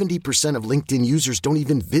 70% of LinkedIn users don't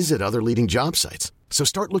even visit other leading job sites. So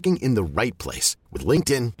start looking in the right place. With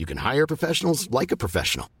LinkedIn, you can hire professionals like a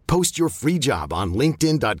professional. Post your free job on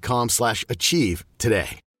linkedin.com/achieve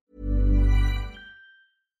today.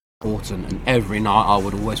 Important, and every night I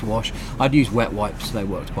would always wash. I'd use wet wipes, they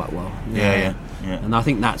worked quite well. Yeah. And I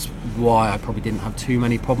think that's why I probably didn't have too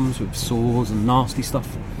many problems with sores and nasty stuff.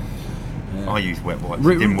 I used wet wipes.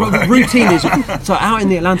 It didn't work. Routine is so out in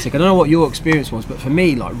the Atlantic. I don't know what your experience was, but for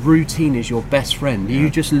me, like, routine is your best friend. You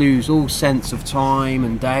just lose all sense of time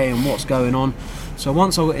and day and what's going on. So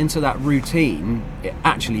once I got into that routine, it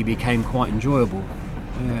actually became quite enjoyable.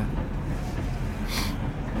 Yeah.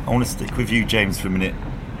 I want to stick with you, James, for a minute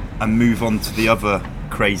and move on to the other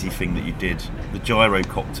crazy thing that you did, the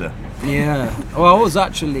gyrocopter. Yeah. Well, I was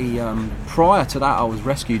actually prior to that, I was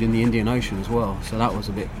rescued in the Indian Ocean as well. So that was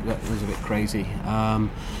a bit crazy. On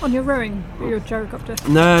your rowing, your gyrocopter?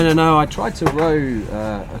 No. I tried to row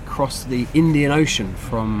across the Indian Ocean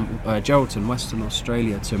from Geraldton, Western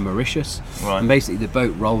Australia, to Mauritius. Right. And basically, the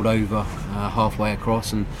boat rolled over halfway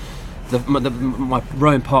across, and my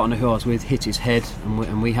rowing partner who I was with hit his head,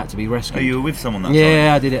 and we had to be rescued. Oh, you were with someone that time?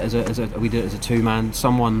 Yeah, I did it we did it as a two-man.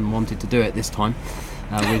 Someone wanted to do it this time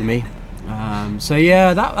with me. So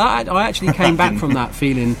yeah, that I actually came back from that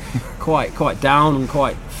feeling quite down and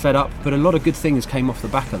quite fed up. But a lot of good things came off the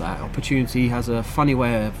back of that. Opportunity has a funny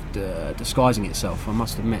way of disguising itself, I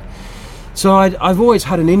must admit. So I've always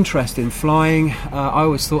had an interest in flying. I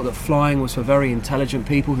always thought that flying was for very intelligent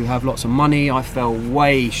people who have lots of money. I fell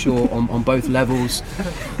way short on both levels.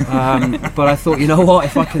 But I thought, you know what,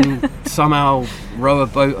 if I can somehow row a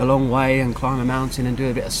boat a long way and climb a mountain and do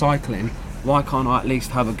a bit of cycling, why can't I at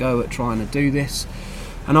least have a go at trying to do this?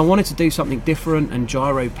 And I wanted to do something different, and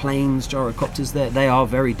gyrocopters, they are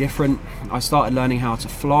very different. I started learning how to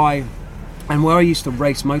fly. And where I used to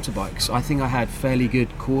race motorbikes, I think I had fairly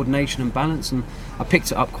good coordination and balance, and I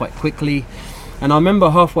picked it up quite quickly. And I remember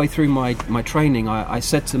halfway through my training, I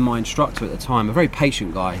said to my instructor at the time, a very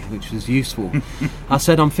patient guy, which was useful, I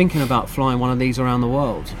said, I'm thinking about flying one of these around the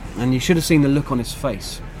world. And you should have seen the look on his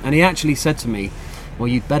face. And he actually said to me, well,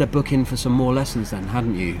 you'd better book in for some more lessons then,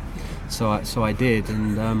 hadn't you? So I did,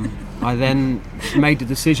 and I then made the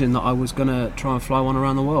decision that I was going to try and fly one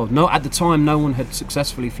around the world. No, at the time, no one had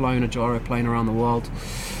successfully flown a gyroplane around the world.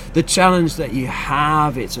 The challenge that you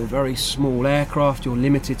have, it's a very small aircraft. You're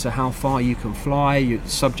limited to how far you can fly. You're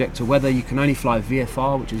subject to weather. You can only fly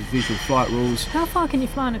VFR, which is visual flight rules. How far can you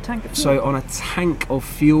fly on a tank of fuel? So on a tank of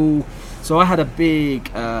fuel, so I had a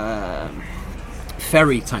big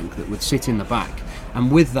ferry tank that would sit in the back. And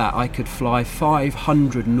with that, I could fly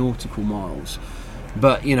 500 nautical miles.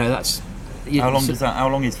 But that's. How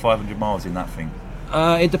long is 500 miles in that thing?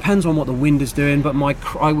 It depends on what the wind is doing. But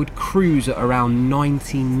I would cruise at around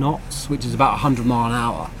 90 knots, which is about 100 mile an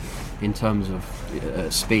hour in terms of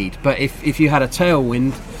speed. But if you had a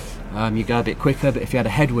tailwind, you go a bit quicker. But if you had a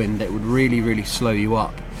headwind, it would really, really slow you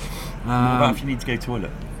up. What about if you need to go to the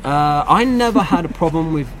toilet? I never had a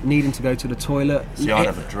problem with needing to go to the toilet. See, I'd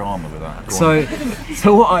have a drama with that. So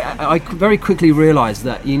what I very quickly realised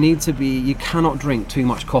that you cannot drink too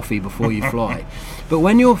much coffee before you fly. But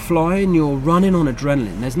when you're flying, you're running on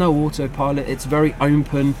adrenaline. There's no autopilot. It's very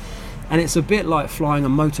open, and it's a bit like flying a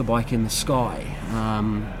motorbike in the sky.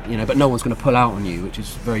 But no one's going to pull out on you, which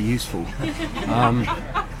is very useful.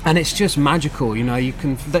 And it's just magical, you know.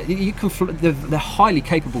 They're highly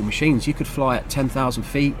capable machines. You could fly at 10,000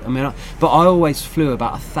 feet. But I always flew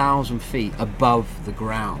about 1,000 feet above the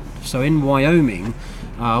ground. So in Wyoming,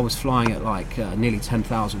 I was flying at like nearly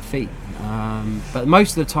 10,000 feet. But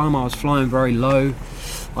most of the time, I was flying very low.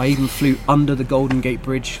 I even flew under the Golden Gate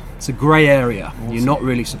Bridge. It's a grey area. Awesome. You're not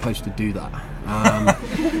really supposed to do that.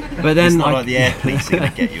 But then it's not like the air police are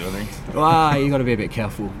going to get you, are they? Well, you got to be a bit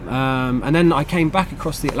careful. And then I came back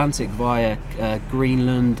across the Atlantic via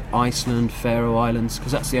Greenland, Iceland, Faroe Islands,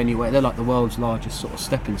 because that's the only way. They're like the world's largest sort of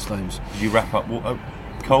stepping stones. Did you wrap up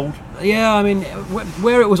cold? Yeah, I mean,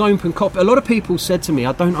 where it was open cockpit, a lot of people said to me,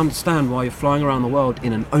 I don't understand why you're flying around the world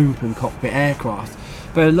in an open cockpit aircraft.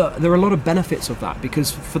 But there are a lot of benefits of that,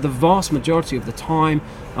 because for the vast majority of the time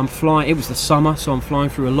I'm flying, it was the summer, so I'm flying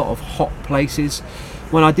through a lot of hot places.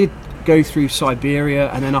 When I did go through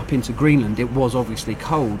Siberia and then up into Greenland, it was obviously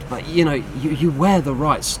cold, but you know, you wear the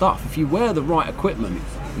right stuff. If you wear the right equipment,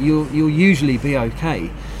 you'll usually be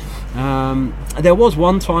okay. There was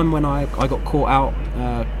one time when I got caught out.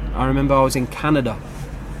 I remember I was in Canada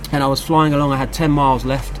and I was flying along. I had 10 miles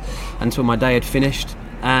left until my day had finished,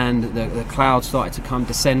 and the clouds started to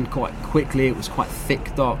descend quite quickly. It was quite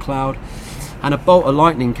thick, dark cloud, and a bolt of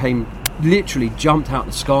lightning literally jumped out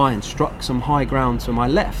the sky and struck some high ground to my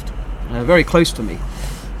left, very close to me,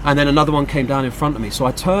 and then another one came down in front of me. So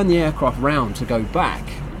I turned the aircraft round to go back,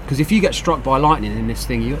 because if you get struck by lightning in this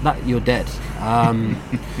thing, you're dead.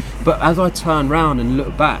 But as I turned round and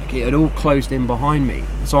looked back, it had all closed in behind me,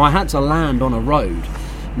 so I had to land on a road.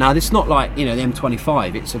 Now, this is not like, you know, the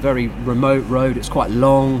M25. It's a very remote road. It's quite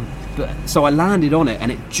long. So I landed on it, and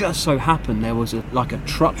it just so happened there was a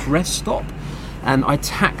truck rest stop, and I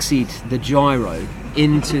taxied the gyro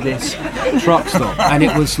into this truck stop, and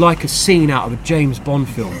it was like a scene out of a James Bond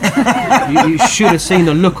film. You should have seen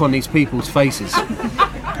the look on these people's faces.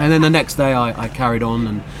 And then the next day I carried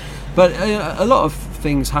on, but a lot of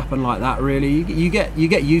things happen like that, really. You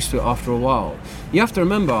get used to it after a while. You have to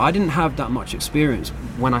remember, I didn't have that much experience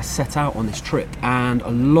when I set out on this trip, and a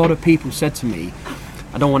lot of people said to me,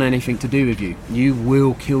 I don't want anything to do with you. You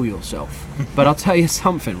will kill yourself. But I'll tell you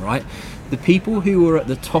something, right? The people who were at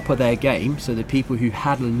the top of their game, so the people who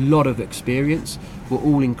had a lot of experience, were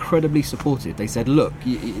all incredibly supportive. They said, look,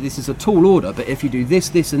 this is a tall order, but if you do this,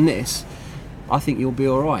 this and this, I think you'll be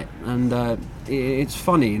all right. And it's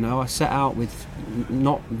funny, you know, I set out with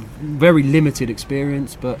not very limited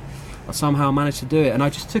experience, but I somehow managed to do it, and I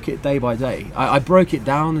just took it day by day. I broke it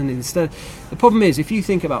down, and instead, the problem is, if you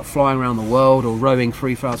think about flying around the world or rowing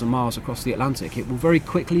 3,000 miles across the Atlantic, it will very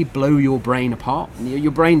quickly blow your brain apart.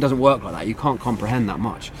 Your brain doesn't work like that. You can't comprehend that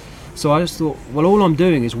much. So I just thought, well, all I'm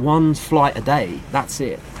doing is one flight a day. That's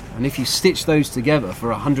it. And if you stitch those together for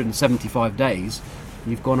 175 days,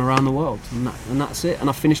 you've gone around the world, and that's it. And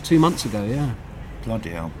I finished 2 months ago. Yeah. Bloody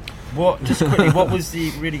hell! Just quickly, what was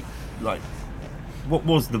what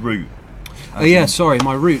was the route?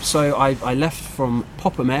 My route. So I left from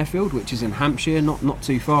Popham Airfield, which is in Hampshire, not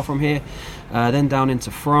too far from here. Then down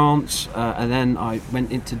into France, and then I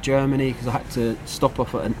went into Germany because I had to stop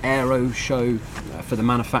off at an aero show for the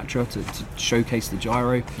manufacturer to showcase the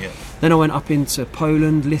gyro. Yeah. Then I went up into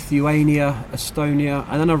Poland, Lithuania, Estonia,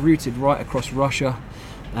 and then I routed right across Russia,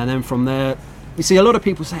 and then from there. You see, a lot of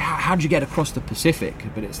people say, how did you get across the Pacific?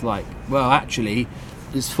 But it's like, well, actually,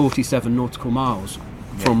 it's 47 nautical miles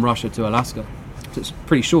from Russia to Alaska. So it's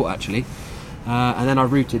pretty short, actually. And then I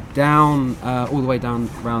routed down, all the way down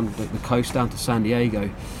around the coast, down to San Diego.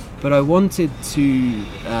 But I wanted to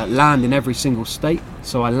land in every single state.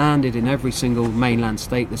 So I landed in every single mainland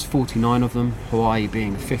state. There's 49 of them, Hawaii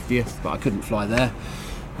being the 50th, but I couldn't fly there.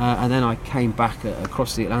 And then I came back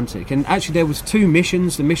across the Atlantic. And actually there was 2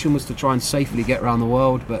 missions. The mission was to try and safely get around the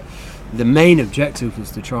world, but the main objective was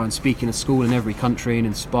to try and speak in a school in every country and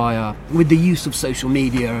inspire, with the use of social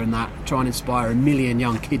media and that, try and inspire 1 million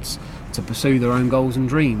young kids to pursue their own goals and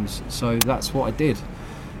dreams. So that's what I did.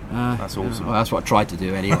 That's awesome. Well, that's what I tried to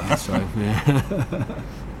do anyway. So yeah.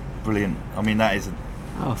 Brilliant. I mean, that is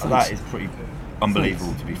pretty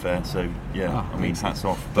unbelievable, to be fair. So yeah, I mean, hats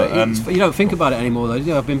off. But you don't think about it anymore,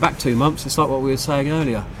 though. I've been back 2 months. It's like what we were saying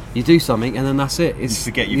earlier. You do something, and then that's it. You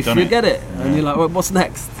forget you forget it, and you're like, well, what's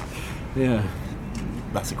next? Yeah.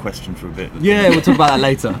 That's a question for a bit. Yeah, we'll talk about that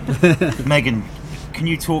later. Megan, can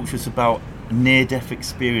you talk to us about near-death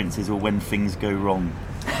experiences or when things go wrong?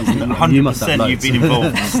 100% you've been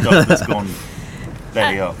involved in stuff that's gone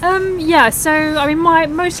belly up. Yeah, so I mean,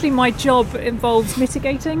 mostly my job involves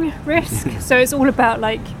mitigating risk. So it's all about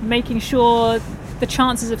like making sure the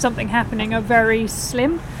chances of something happening are very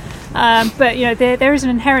slim. But there is an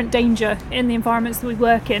inherent danger in the environments that we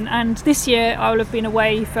work in, and this year I will have been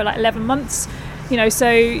away for like 11 months.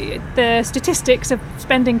 So the statistics of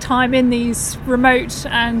spending time in these remote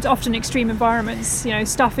and often extreme environments,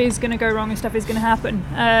 stuff is going to go wrong and stuff is going to happen.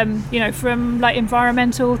 From like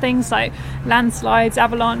environmental things like landslides,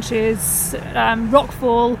 avalanches,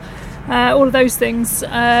 rockfall, all of those things.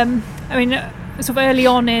 Sort of early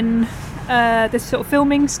on in the sort of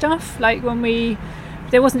filming stuff, like when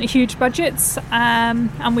there wasn't a huge budgets,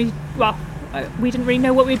 and we didn't really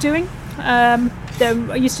know what we were doing.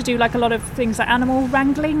 I used to do like a lot of things like animal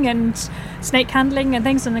wrangling and snake handling and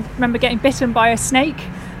things, and I remember getting bitten by a snake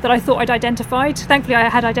that I thought I'd identified. Thankfully I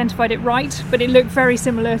had identified it right, but it looked very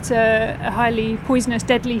similar to a highly poisonous,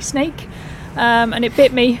 deadly snake. And it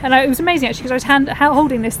bit me, and it was amazing actually, because I was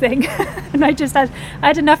holding this thing and I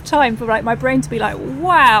had enough time for like my brain to be like,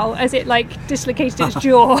 wow, as it like dislocated its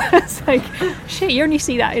jaw. It's like, shit, you only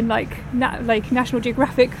see that in like National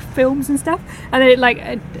Geographic films and stuff, and then it like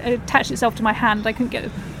attached itself to my hand. I couldn't get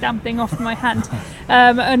the damn thing off my hand,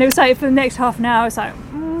 and it was like for the next half an hour I was like,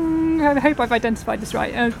 I hope I've identified this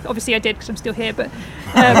right. Obviously I did, because I'm still here, but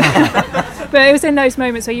but it was in those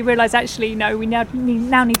moments where you realise actually no, we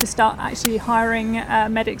now need to start actually hiring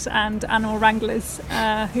medics and animal wranglers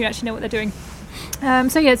who actually know what they're doing.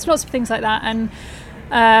 It's lots of things like that, and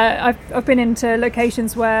I've been into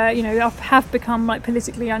locations where I have become like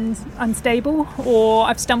politically unstable, or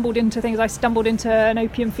I've stumbled into things. I stumbled into an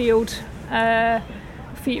opium field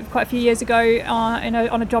quite a few years ago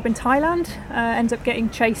on a job in Thailand. Ended up getting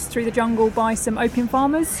chased through the jungle by some opium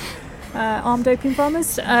farmers, armed opium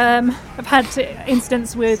farmers. I've had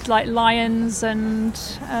incidents with like lions and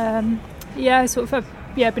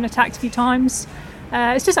been attacked a few times.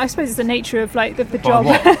 It's just, I suppose it's the nature of like the job.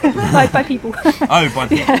 by people. Oh, by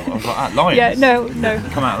people. I was like, lions? Yeah, no.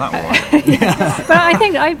 Come out that way. But I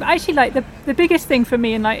think I actually like the biggest thing for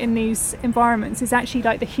me in these environments is actually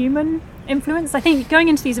like the human influence. I think going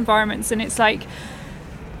into these environments, and it's like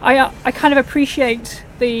I kind of appreciate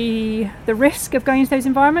the risk of going into those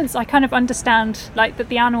environments. I kind of understand like that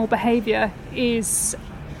the animal behaviour is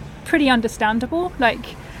pretty understandable.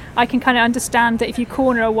 Like I can kind of understand that if you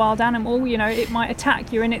corner a wild animal, it might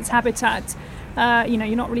attack. You're in its habitat.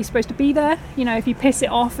 You're not really supposed to be there. If you piss it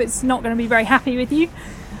off, it's not going to be very happy with you.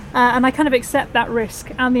 And I kind of accept that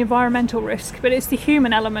risk and the environmental risk, but it's the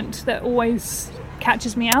human element that always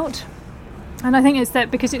catches me out. And I think it's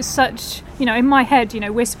that because it's such, in my head,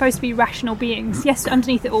 we're supposed to be rational beings. Yes,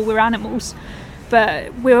 underneath it all, we're animals,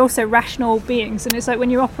 but we're also rational beings. And it's like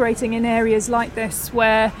when you're operating in areas like this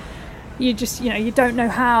where you just, you don't know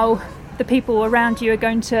how the people around you are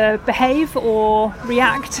going to behave or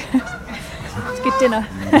react. It's good dinner.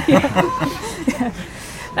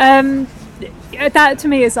 That to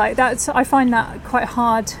me is like, I find that quite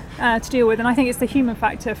hard to deal with, and I think it's the human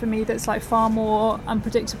factor for me that's like far more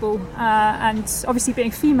unpredictable. And obviously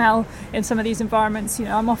being female in some of these environments,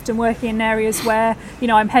 I'm often working in areas where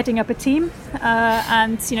I'm heading up a team,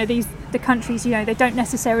 and the countries, they don't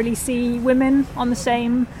necessarily see women on the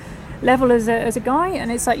same level as a guy,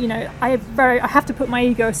 and it's like I have to put my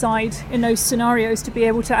ego aside in those scenarios to be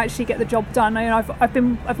able to actually get the job done.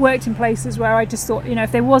 I've worked in places where I just thought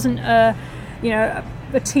if there wasn't a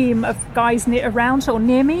team of guys around or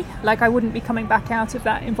near me, like I wouldn't be coming back out of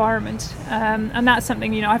that environment, and that's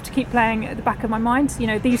something I have to keep playing at the back of my mind.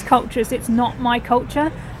 These cultures, it's not my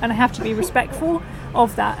culture, and I have to be respectful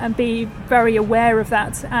of that and be very aware of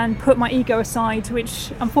that and put my ego aside, which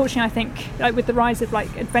unfortunately I think like with the rise of like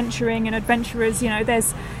adventuring and adventurers,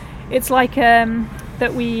 it's like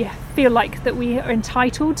that we feel like that we are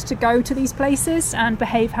entitled to go to these places and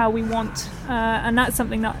behave how we want, and that's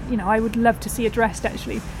something that I would love to see addressed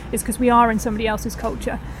actually, is because we are in somebody else's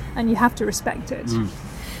culture and you have to respect it.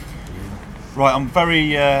 Right, I'm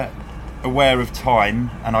very aware of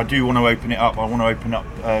time, and I do want to open it up. I want to open up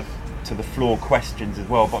to the floor questions as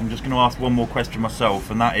well, but I'm just going to ask one more question myself,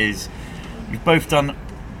 and that is, you've both done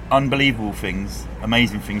unbelievable things,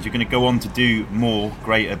 amazing things. You're going to go on to do more,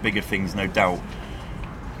 greater, bigger things, no doubt.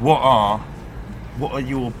 What are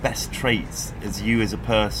your best traits as you as a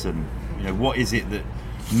person? What is it that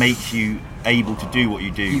makes you able to do what you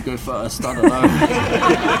do? You go first. I don't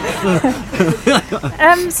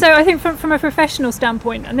know. So I think from a professional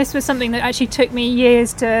standpoint, and this was something that actually took me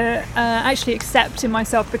years to actually accept in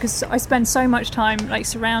myself, because I spend so much time like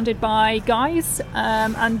surrounded by guys,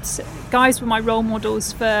 and guys were my role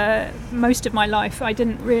models for most of my life. I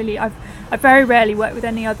very rarely worked with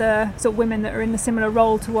any other sort of women that are in the similar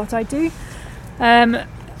role to what I do.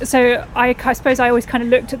 so I suppose I always kind of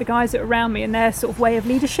looked at the guys that were around me and their sort of way of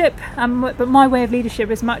leadership, but my way of leadership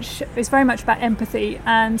is very much about empathy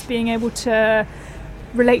and being able to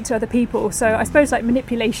relate to other people. So I suppose like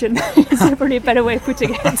manipulation is probably a better way of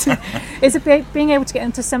putting it. It's being able to get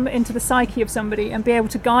into the psyche of somebody and be able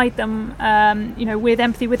to guide them, with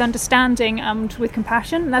empathy, with understanding, and with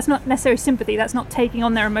compassion. And that's not necessarily sympathy. That's not taking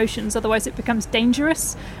on their emotions. Otherwise, it becomes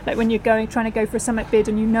dangerous. Like when you're trying to go for a summit bid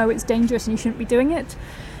and you know it's dangerous and you shouldn't be doing it.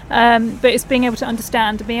 But it's being able to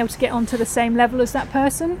understand and being able to get onto the same level as that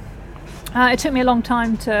person. It took me a long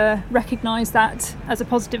time to recognise that as a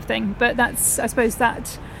positive thing, but that's, I suppose,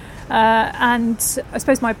 that, and I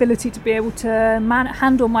suppose my ability to be able to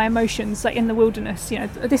handle my emotions, like in the wilderness.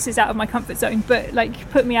 This is out of my comfort zone, but like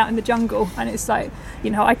put me out in the jungle, and it's like,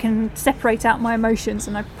 I can separate out my emotions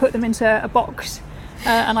and I put them into a box,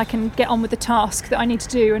 and I can get on with the task that I need to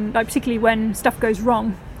do. And like, particularly when stuff goes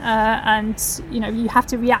wrong, and you have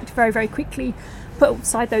to react very, very quickly. Put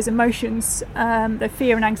aside those emotions, the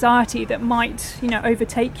fear and anxiety that might,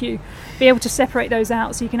 overtake you. Be able to separate those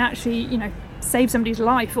out so you can actually, save somebody's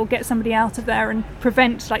life or get somebody out of there and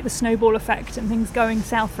prevent like the snowball effect and things going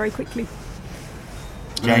south very quickly.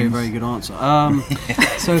 Very, very good answer.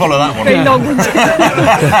 So follow that one. Very long.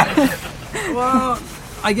 Well,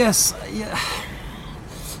 I guess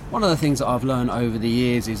one of the things that I've learned over the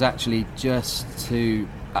years is actually just to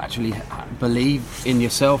actually believe in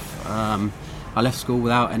yourself. I left school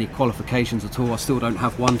without any qualifications at all. I still don't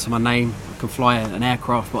have one to my name. I can fly an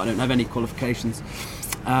aircraft, but I don't have any qualifications.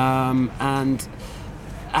 And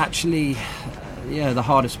actually, the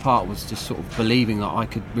hardest part was just sort of believing that I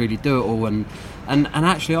could really do it all. And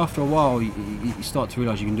actually, after a while, you start to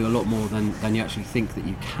realise you can do a lot more than you actually think that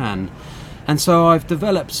you can. And so I've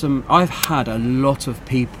had a lot of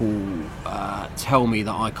people tell me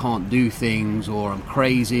that I can't do things, or I'm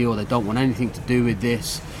crazy, or they don't want anything to do with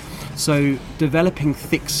this. So developing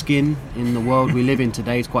thick skin in the world we live in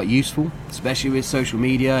today is quite useful, especially with social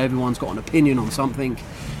media. Everyone's got an opinion on something.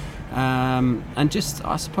 And just,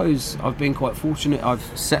 I suppose, I've been quite fortunate. I've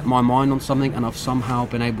set my mind on something and I've somehow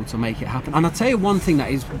been able to make it happen. And I'll tell you one thing that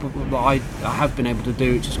I have been able to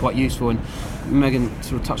do, which is quite useful, and Megan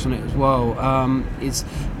sort of touched on it as well, is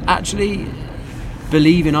actually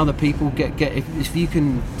believe in other people. If you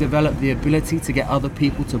can develop the ability to get other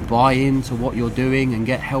people to buy into what you're doing and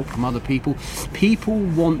get help from other people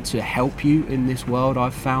want to help you in this world.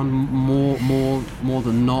 I've found more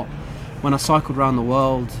than not. When I cycled around the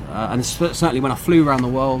world, and certainly when I flew around the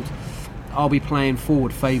world, I'll be playing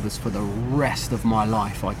forward favours for the rest of my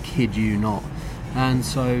life. I kid you not. And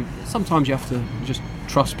so sometimes you have to just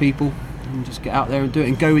trust people and just get out there and do it,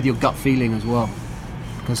 and go with your gut feeling as well,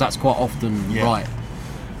 because that's quite often right.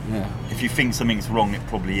 Yeah. If you think something's wrong, it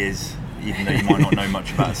probably is, even though you might not know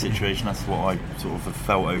much about the situation. That's what I sort of have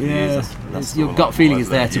felt over the years. That's your gut feeling is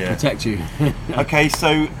there to protect you. Okay,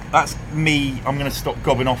 so that's me. I'm going to stop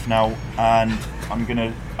gobbing off now, and I'm going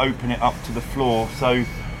to open it up to the floor. So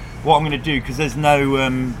what I'm going to do, because there's no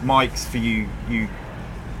mics for you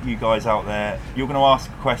guys out there, you're going to ask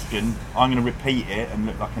a question. I'm going to repeat it and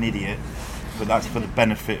look like an idiot, but that's for the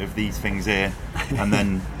benefit of these things here, and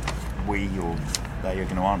then they are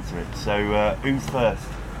going to answer it. So who's first?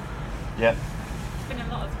 Yep. There's been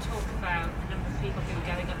a lot of talk about the number of people who are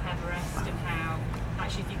going up Everest, and how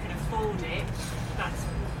actually if you can afford it, that's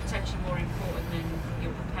potentially more important than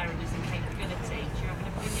your preparedness and capability. Do you have an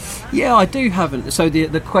opinion on that? Yeah, I do have an. So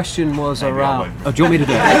the question was Maybe around. Oh, do you want me to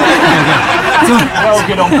do it? Well,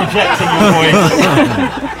 good on projecting your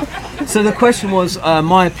voice. So the question was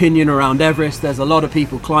my opinion around Everest. There's a lot of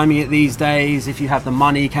people climbing it these days. If you have the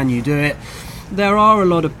money, can you do it? There are a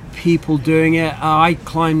lot of people doing it. I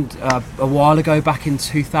climbed a while ago, back in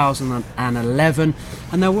 2011,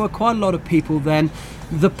 and there were quite a lot of people then.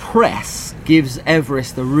 The press gives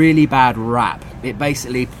Everest a really bad rap. It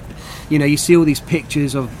basically, you see all these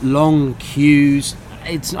pictures of long queues.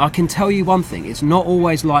 I can tell you one thing, it's not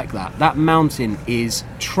always like that. That mountain is,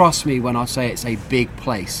 trust me when I say it's a big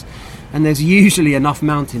place. And there's usually enough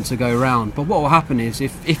mountain to go around. But what will happen is,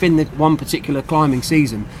 if in the one particular climbing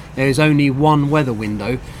season there is only one weather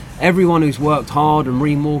window, everyone who's worked hard and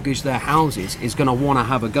remortgaged their houses is going to want to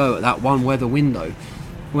have a go at that one weather window.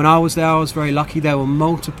 When I was there, I was very lucky. There were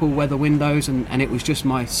multiple weather windows, and it was just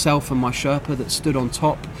myself and my Sherpa that stood on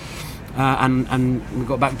top, and we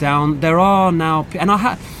got back down. There are now, and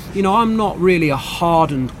I'm not really a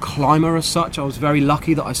hardened climber as such. I was very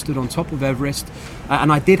lucky that I stood on top of Everest,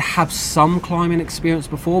 and I did have some climbing experience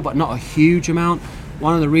before, but not a huge amount.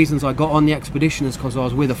 One of the reasons I got on the expedition is because I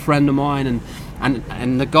was with a friend of mine,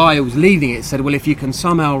 and the guy who was leading it said, well, if you can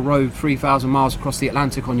somehow row 3,000 miles across the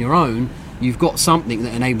Atlantic on your own, you've got something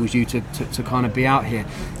that enables you to kind of be out here.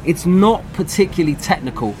 It's not particularly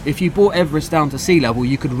technical. If you brought Everest down to sea level,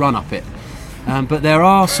 you could run up it. But there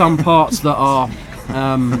are some parts that are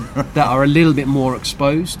a little bit more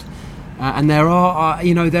exposed. And there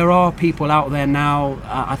are people out there now.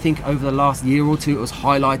 I think over the last year or two, it was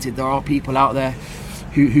highlighted. There are people out there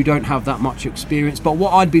who don't have that much experience. But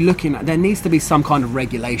what I'd be looking at, there needs to be some kind of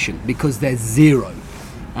regulation, because there's zero.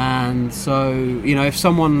 And so, if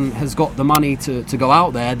someone has got the money to go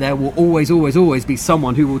out there, there will always be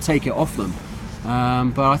someone who will take it off them.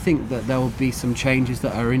 But I think that there will be some changes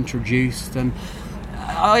that are introduced. And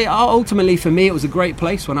ultimately, for me, it was a great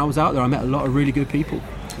place when I was out there. I met a lot of really good people.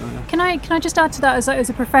 Can I just add to that as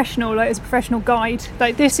a professional, as a professional guide?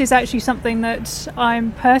 This is actually something that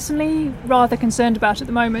I'm personally rather concerned about at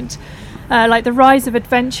the moment. The rise of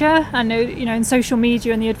adventure, and in social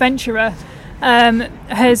media, and the adventurer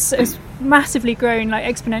has massively grown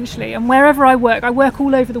exponentially. And wherever I work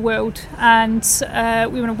all over the world. And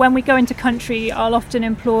when we go into country, I'll often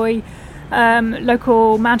employ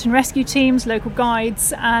local mountain rescue teams, local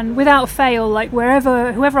guides, and without fail,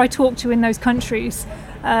 whoever I talk to in those countries,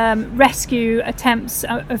 rescue attempts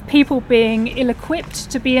of people being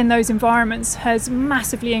ill-equipped to be in those environments has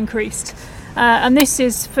massively increased. And this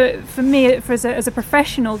is, for me, as a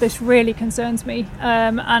professional, this really concerns me.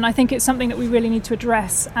 And I think it's something that we really need to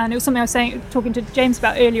address. And it was something I was talking to James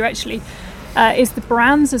about earlier, actually, is the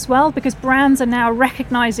brands as well, because brands are now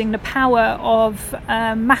recognising the power of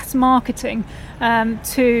mass marketing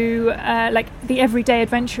to the everyday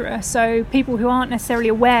adventurer. So people who aren't necessarily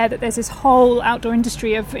aware that there's this whole outdoor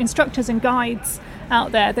industry of instructors and guides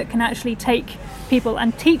out there that can actually take people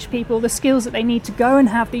and teach people the skills that they need to go and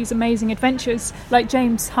have these amazing adventures, like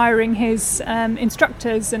James hiring his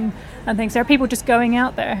instructors and things. There are people just going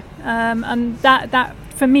out there, and that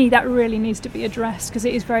for me, that really needs to be addressed, because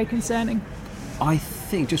it is very concerning. I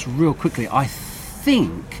think, just real quickly,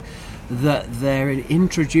 that they're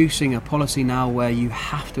introducing a policy now where you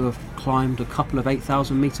have to have climbed a couple of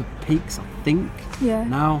 8,000 metre peaks, I think. Yeah.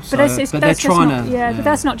 Now, but they're trying to. Yeah, but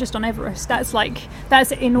that's not just on Everest. That's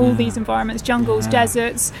in all these environments, jungles,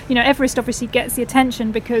 deserts. Everest obviously gets the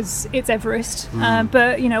attention because it's Everest.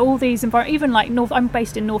 But all these environments, even I'm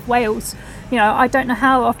based in North Wales. I don't know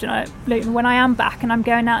how often when I am back and I'm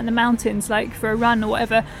going out in the mountains, for a run or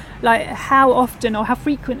whatever, how often or how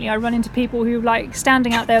frequently I run into people who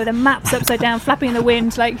standing out there with their maps upside down, flapping in the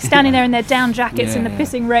wind, standing there in their down jackets in the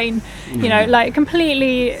pissing rain,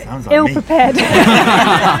 completely ill-prepared.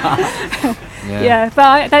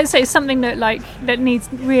 But I'd say it's something that that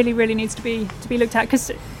really needs to be looked at,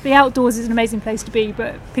 because the outdoors is an amazing place to be,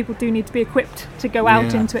 but people do need to be equipped to go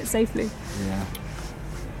out into it safely.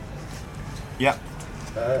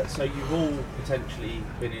 So you've all potentially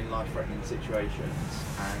been in life-threatening situations,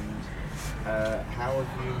 and how have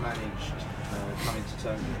you managed coming to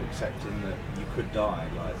terms with accepting that you could die?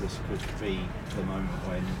 This could be the moment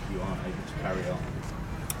when you aren't able to carry on.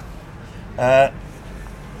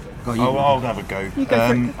 I'll have a go. You go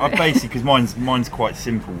for it. I basically, because mine's quite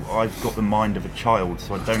simple. I've got the mind of a child,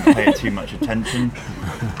 so I don't pay it too much attention.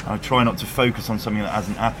 I try not to focus on something that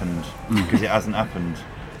hasn't happened, because it hasn't happened.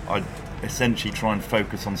 I essentially try and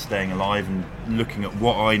focus on staying alive and looking at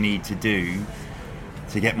what I need to do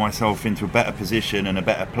to get myself into a better position and a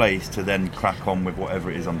better place to then crack on with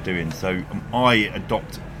whatever it is I'm doing. So I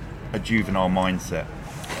adopt a juvenile mindset,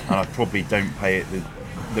 and I probably don't pay it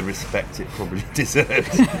the respect it probably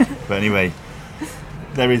deserves. But anyway,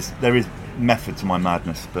 there is method to my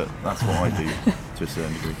madness, but that's what I do to a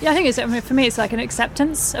certain degree. Yeah, I think for me it's an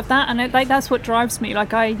acceptance of that, and that's what drives me. I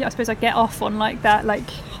suppose I get off on that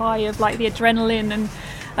high of the adrenaline and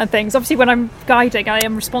things. Obviously, when I'm guiding, I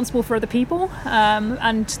am responsible for other people,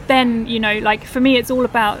 and then for me it's all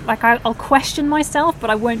about I'll question myself, but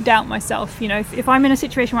I won't doubt myself. If I'm in a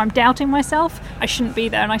situation where I'm doubting myself, I shouldn't be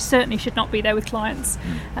there, and I certainly should not be there with clients.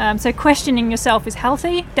 So questioning yourself is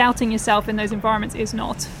healthy. Doubting yourself in those environments is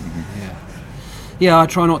not. Yeah, I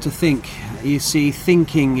try not to think. You see,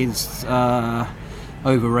 thinking is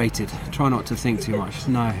overrated. Try not to think too much.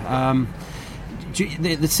 No.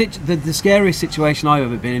 The scariest situation I've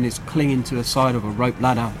ever been in is clinging to the side of a rope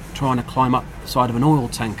ladder, trying to climb up the side of an oil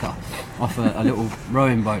tanker off a little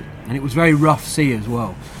rowing boat, and it was very rough sea as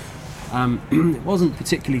well. It wasn't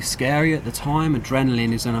particularly scary at the time.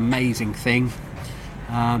 Adrenaline is an amazing thing,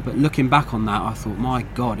 but looking back on that, I thought, my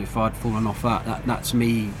God, if I'd fallen off that's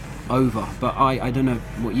me over. But I don't know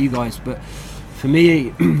what you guys, but for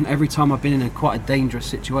me, every time I've been in quite a dangerous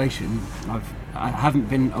situation, I haven't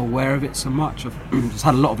been aware of it so much. I've just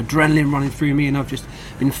had a lot of adrenaline running through me, and I've just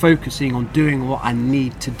been focusing on doing what I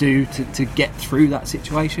need to do to get through that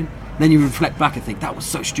situation. Then you reflect back and think, that was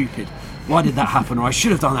so stupid. Why did that happen? Or I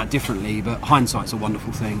should have done that differently. But hindsight's a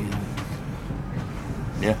wonderful thing.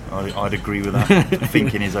 Yeah, I'd agree with that.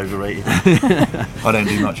 Thinking is overrated. I don't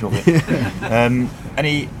do much of it.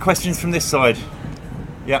 Any questions from this side?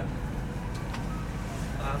 Yeah.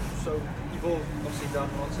 So you've all obviously done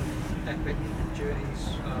lots of epic journeys,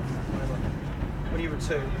 whatever. When you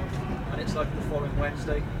return, and it's like the following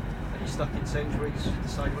Wednesday, and you're stuck in Sainsbury's,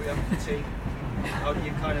 decide what you're having for tea, how do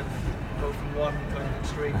you kind of go from one kind of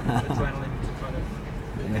extreme adrenaline to kind of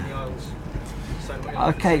walk in the aisles?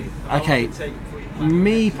 Okay.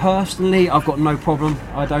 Me personally, I've got no problem.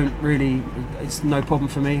 It's no problem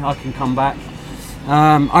for me. I can come back.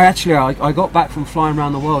 I got back from flying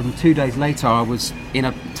around the world, and 2 days later I was in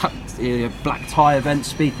a black tie event,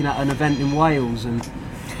 speaking at an event in Wales, and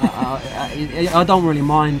I don't really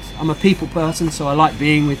mind. I'm a people person, so I like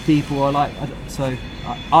being with people.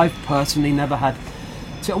 I've personally never had.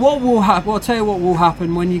 So what will happen? I'll tell you what will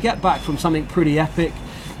happen when you get back from something pretty epic.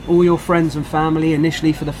 All your friends and family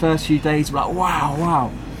initially for the first few days were like,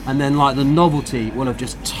 wow, and then like the novelty will have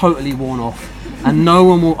just totally worn off, and no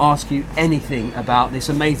one will ask you anything about this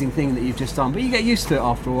amazing thing that you've just done. But you get used to it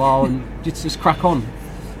after a while, and just crack on.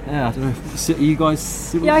 Yeah, I don't know. You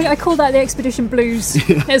guys? Yeah, I call that the expedition blues.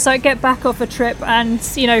 It's like get back off a trip, and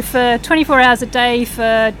for 24 hours a day,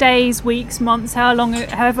 for days, weeks, months,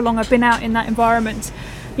 however long I've been out in that environment.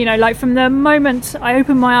 Like from the moment I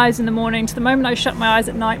open my eyes in the morning to the moment I shut my eyes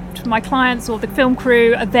at night, my clients or the film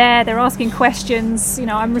crew are there, they're asking questions,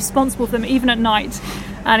 I'm responsible for them even at night.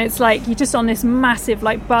 And it's like you're just on this massive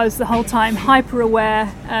like buzz the whole time, hyper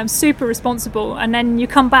aware, super responsible, and then you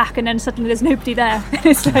come back and then suddenly there's nobody there.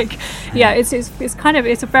 It's like,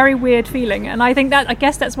 it's a very weird feeling. And I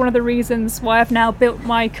guess that's one of the reasons why I've now built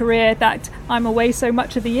my career that I'm away so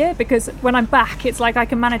much of the year, because when I'm back it's like I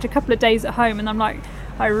can manage a couple of days at home and I'm like,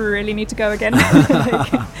 I really need to go again.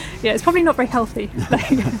 It's probably not very healthy.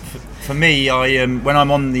 For me, when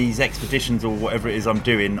I'm on these expeditions or whatever it is I'm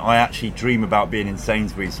doing, I actually dream about being in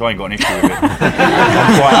Sainsbury's, so I ain't got an issue with it.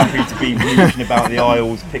 I'm quite happy to be mooching about the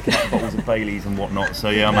aisles, picking up bottles of Baileys and whatnot, so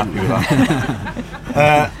yeah, I'm happy with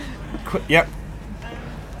that. Yep.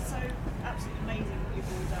 So, absolutely amazing what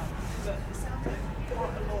you've all done, but it sounds like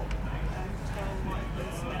quite a lot might have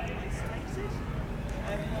been slightly isolated.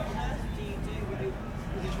 What on earth do you do with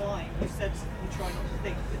your mind? You said you try not to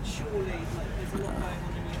think, but surely there's a lot going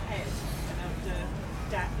on in your head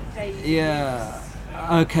after days. Yeah.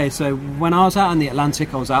 Okay, so when I was out in the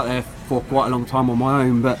Atlantic, I was out there for quite a long time on my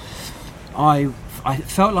own, but I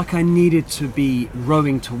felt like I needed to be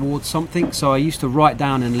rowing towards something, so I used to write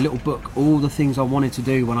down in a little book all the things I wanted to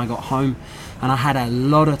do when I got home, and I had a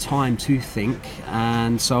lot of time to think,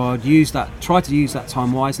 and so I'd try to use that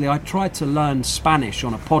time wisely. I tried to learn Spanish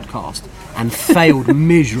on a podcast and failed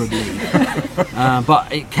miserably,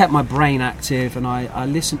 but it kept my brain active, and I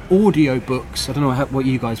listened audiobooks. I don't know what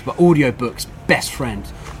you guys, but audiobooks, best friend.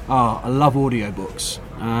 I love audiobooks.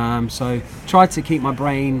 So tried to keep my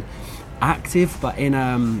brain active, but in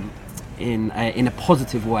a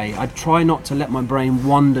positive way. I try not to let my brain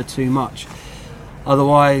wander too much,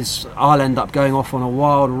 otherwise I'll end up going off on a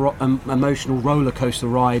wild emotional roller coaster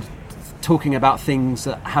ride, talking about things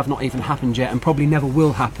that have not even happened yet and probably never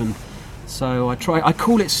will happen. So I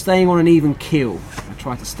call it staying on an even keel. I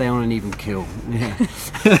try to stay on an even keel. Yeah.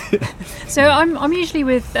 So I'm usually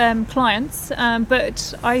with clients,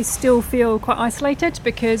 but I still feel quite isolated,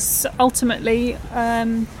 because ultimately,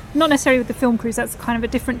 not necessarily with the film crews, that's kind of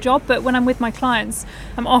a different job, but when I'm with my clients,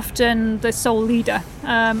 I'm often the sole leader,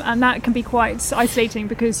 and that can be quite isolating,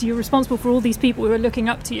 because you're responsible for all these people who are looking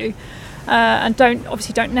up to you. And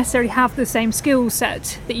don't necessarily have the same skill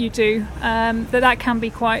set that you do, that can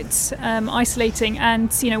be quite isolating.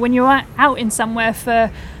 And when you're out in somewhere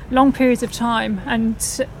for long periods of time,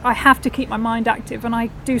 and I have to keep my mind active, and I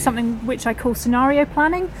do something which I call scenario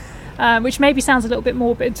planning, which maybe sounds a little bit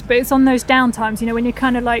morbid, but it's on those down times, when you're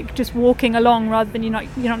kind of like just walking along rather than you're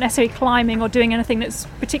not necessarily climbing or doing anything that's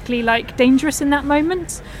particularly like dangerous in that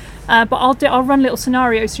moment. But I'll run little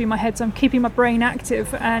scenarios through my head, so I'm keeping my brain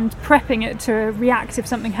active and prepping it to react if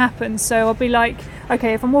something happens. So I'll be like,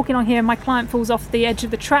 okay, if I'm walking on here and my client falls off the edge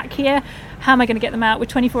of the track here, how am I going to get them out? We're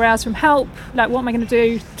 24 hours from help. Like, what am I going to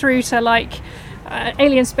do? Through to like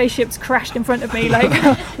alien spaceships crashed in front of me. Like,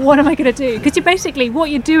 what am I going to do? Because you're basically, what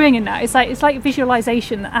you're doing in that, it's like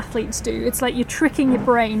visualization that athletes do. It's like you're tricking your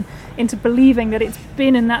brain into believing that it's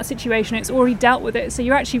been in that situation, it's already dealt with it, so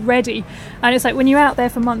you're actually ready. And it's like when you're out there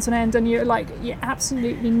for months on end and you're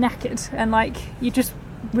absolutely knackered, and like you just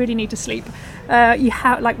really need to sleep. I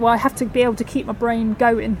have to be able to keep my brain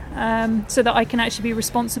going so that I can actually be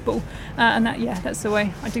responsible, and that's the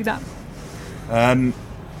way I do that.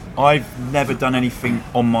 I've never done anything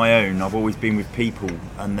on my own. I've always been with people,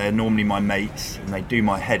 and they're normally my mates, and they do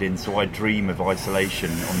my head in, so I dream of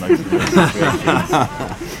isolation on those situations.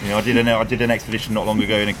 I did an expedition not long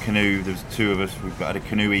ago in a canoe. There was 2 of us. We had a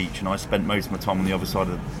canoe each, and I spent most of my time on the other side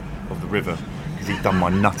of the river because he'd done my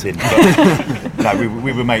nutting. But no,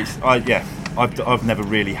 we were mates. I've never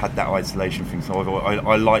really had that isolation thing, so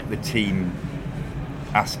I like the team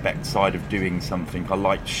aspect side of doing something. I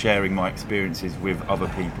like sharing my experiences with other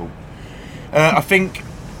people. I think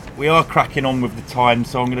we are cracking on with the time,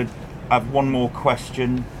 so I'm going to have one more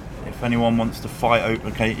question if anyone wants to fight over.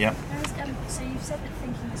 Okay, yeah. So you've said that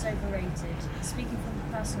thinking is overrated. Speaking from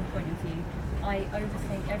a personal point of view, I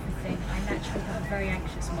overthink everything. I naturally have a very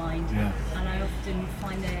anxious mind, and I often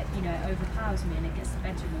find that it overpowers me and it gets the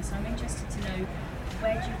better of me. So I'm interested to know,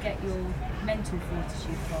 where do you get your mental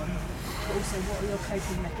fortitude from? But also, what are your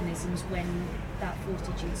coping mechanisms when that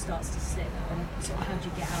fortitude starts to slip, and sort of how do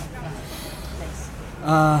you get out of that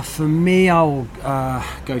place? For me, I'll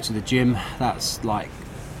go to the gym. That's like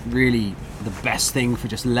really the best thing for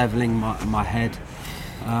just leveling my head.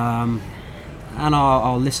 And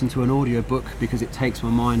I'll listen to an audiobook because it takes my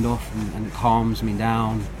mind off and calms me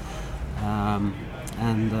down.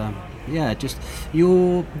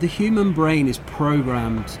 The human brain is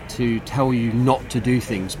programmed to tell you not to do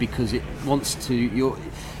things because it wants to.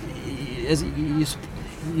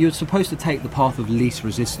 You're supposed to take the path of least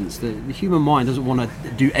resistance. The human mind doesn't want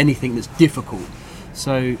to do anything that's difficult,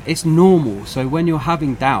 so it's normal. So when you're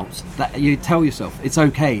having doubts, that you tell yourself it's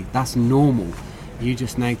okay. That's normal. You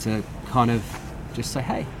just need to kind of just say,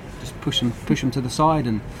 hey, just push them to the side,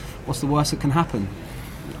 and what's the worst that can happen?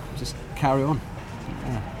 Just carry on.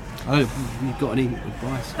 Yeah. You've got any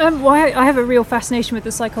advice? I have a real fascination with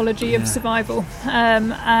the psychology of survival,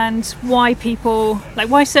 and why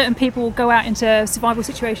certain people go out into survival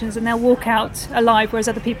situations and they'll walk out alive, whereas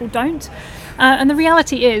other people don't. And the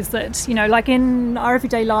reality is that, like in our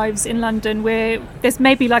everyday lives in London, there's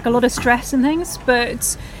maybe like a lot of stress and things,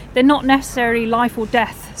 but they're not necessarily life or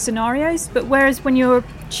death scenarios. But whereas when you're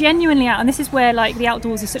genuinely out, and this is where like the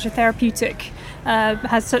outdoors is such a therapeutic,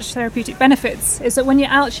 has such therapeutic benefits, is that when you're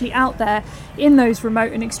actually out there in those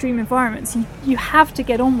remote and extreme environments, you have to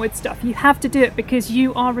get on with stuff. You have to do it because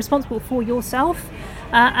you are responsible for yourself,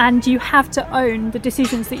 and you have to own the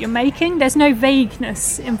decisions that you're making. There's no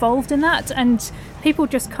vagueness involved in that, and people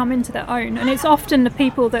just come into their own. And it's often the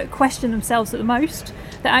people that question themselves at the most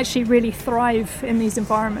that actually really thrive in these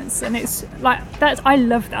environments. And it's like that. I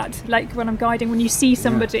love that. Like when I'm guiding, when you see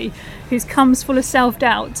somebody who comes full of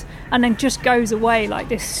self-doubt and then just goes away like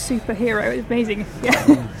this superhero, it's amazing.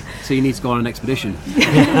 Yeah. So you need to go on an expedition.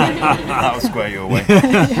 That'll square you away.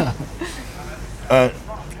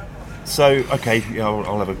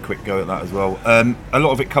 I'll have a quick go at that as well. A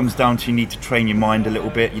lot of it comes down to you need to train your mind a little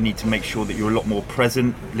bit. You need to make sure that you're a lot more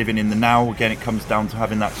present, living in the now. Again, it comes down to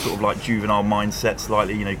having that sort of like juvenile mindset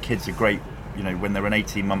slightly. Kids are great, when they're an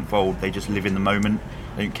 18-month-old, they just live in the moment.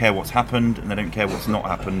 They don't care what's happened, and they don't care what's not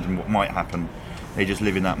happened and what might happen. They just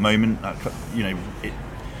live in that moment. It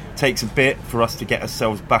takes a bit for us to get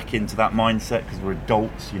ourselves back into that mindset because we're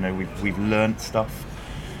adults. We've learnt stuff.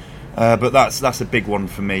 But that's a big one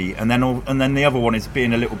for me, and then the other one is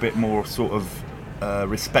being a little bit more sort of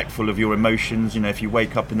respectful of your emotions. If you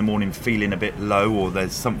wake up in the morning feeling a bit low, or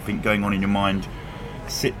there's something going on in your mind,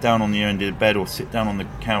 sit down on the end of the bed or sit down on the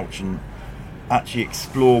couch and actually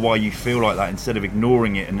explore why you feel like that, instead of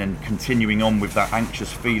ignoring it and then continuing on with that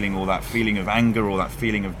anxious feeling or that feeling of anger or that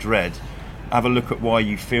feeling of dread. Have a look at why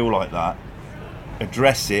you feel like that.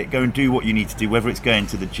 Address it, go and do what you need to do, whether it's going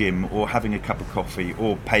to the gym or having a cup of coffee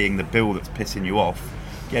or paying the bill that's pissing you off.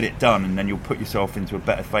 Get it done, and then you'll put yourself into a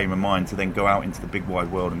better frame of mind to then go out into the big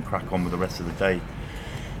wide world and crack on with the rest of the day.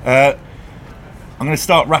 I'm going to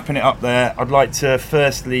start wrapping it up there. I'd like to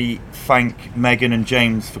firstly thank Megan and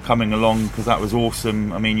James for coming along, because that was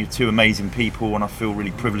awesome. I mean, you're two amazing people and I feel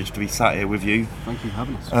really privileged to be sat here with you. Thank you for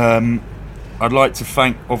having us. I'd like to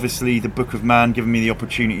thank obviously the Book of Man, giving me the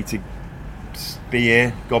opportunity to be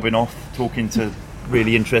here, gobbing off, talking to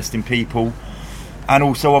really interesting people, and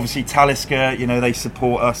also obviously Talisker. They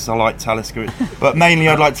support us. I like Talisker, but mainly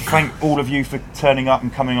I'd like to thank all of you for turning up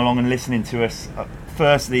and coming along and listening to us.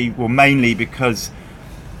 Mainly because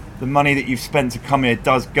the money that you've spent to come here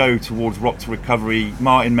does go towards Rock to Recovery.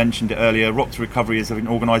 Martin mentioned it earlier. Rock to Recovery is an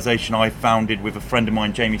organisation I founded with a friend of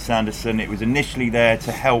mine, Jamie Sanderson. It was initially there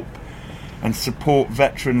to help and support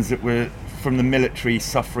veterans that were from the military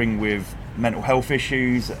suffering with mental health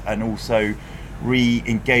issues, and also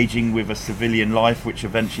re-engaging with a civilian life, which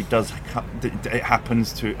eventually it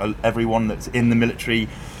happens to everyone that's in the military.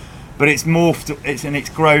 But it's morphed, it's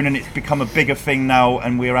grown, and it's become a bigger thing now,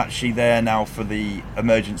 and we're actually there now for the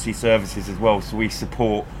emergency services as well. So we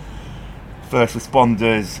support first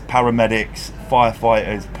responders, paramedics,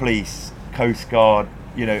 firefighters, police, Coast Guard,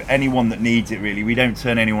 anyone that needs it really. We don't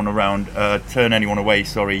turn anyone away,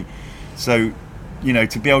 sorry. So,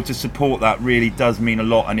 to be able to support that really does mean a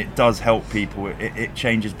lot, and it does help people. It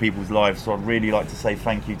changes people's lives. So I'd really like to say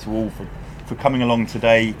thank you to all for coming along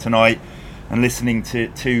tonight, and listening to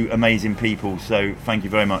two amazing people. So thank you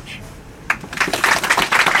very much.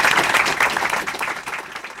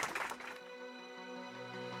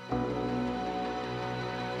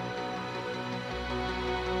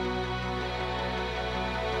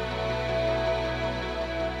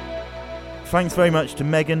 Thanks very much to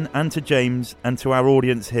Megan and to James and to our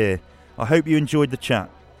audience here. I hope you enjoyed the chat.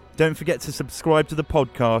 Don't forget to subscribe to the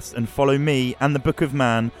podcast and follow me and the Book of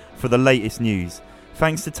Man for the latest news.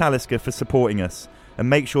 Thanks to Talisker for supporting us, and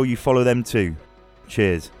make sure you follow them too.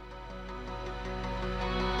 Cheers.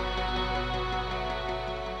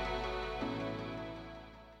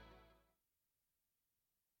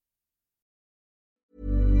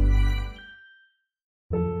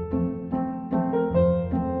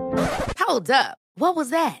 Hold up. What was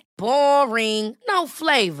that? Boring. No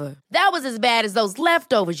flavor. That was as bad as those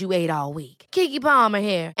leftovers you ate all week. Keke Palmer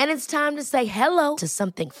here, and it's time to say hello to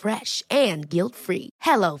something fresh and guilt-free.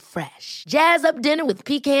 Hello Fresh. Jazz up dinner with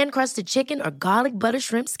pecan-crusted chicken or garlic butter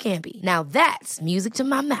shrimp scampi. Now that's music to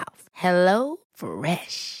my mouth. Hello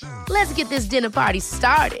Fresh. Let's get this dinner party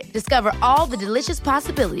started. Discover all the delicious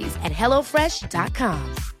possibilities at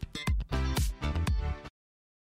HelloFresh.com.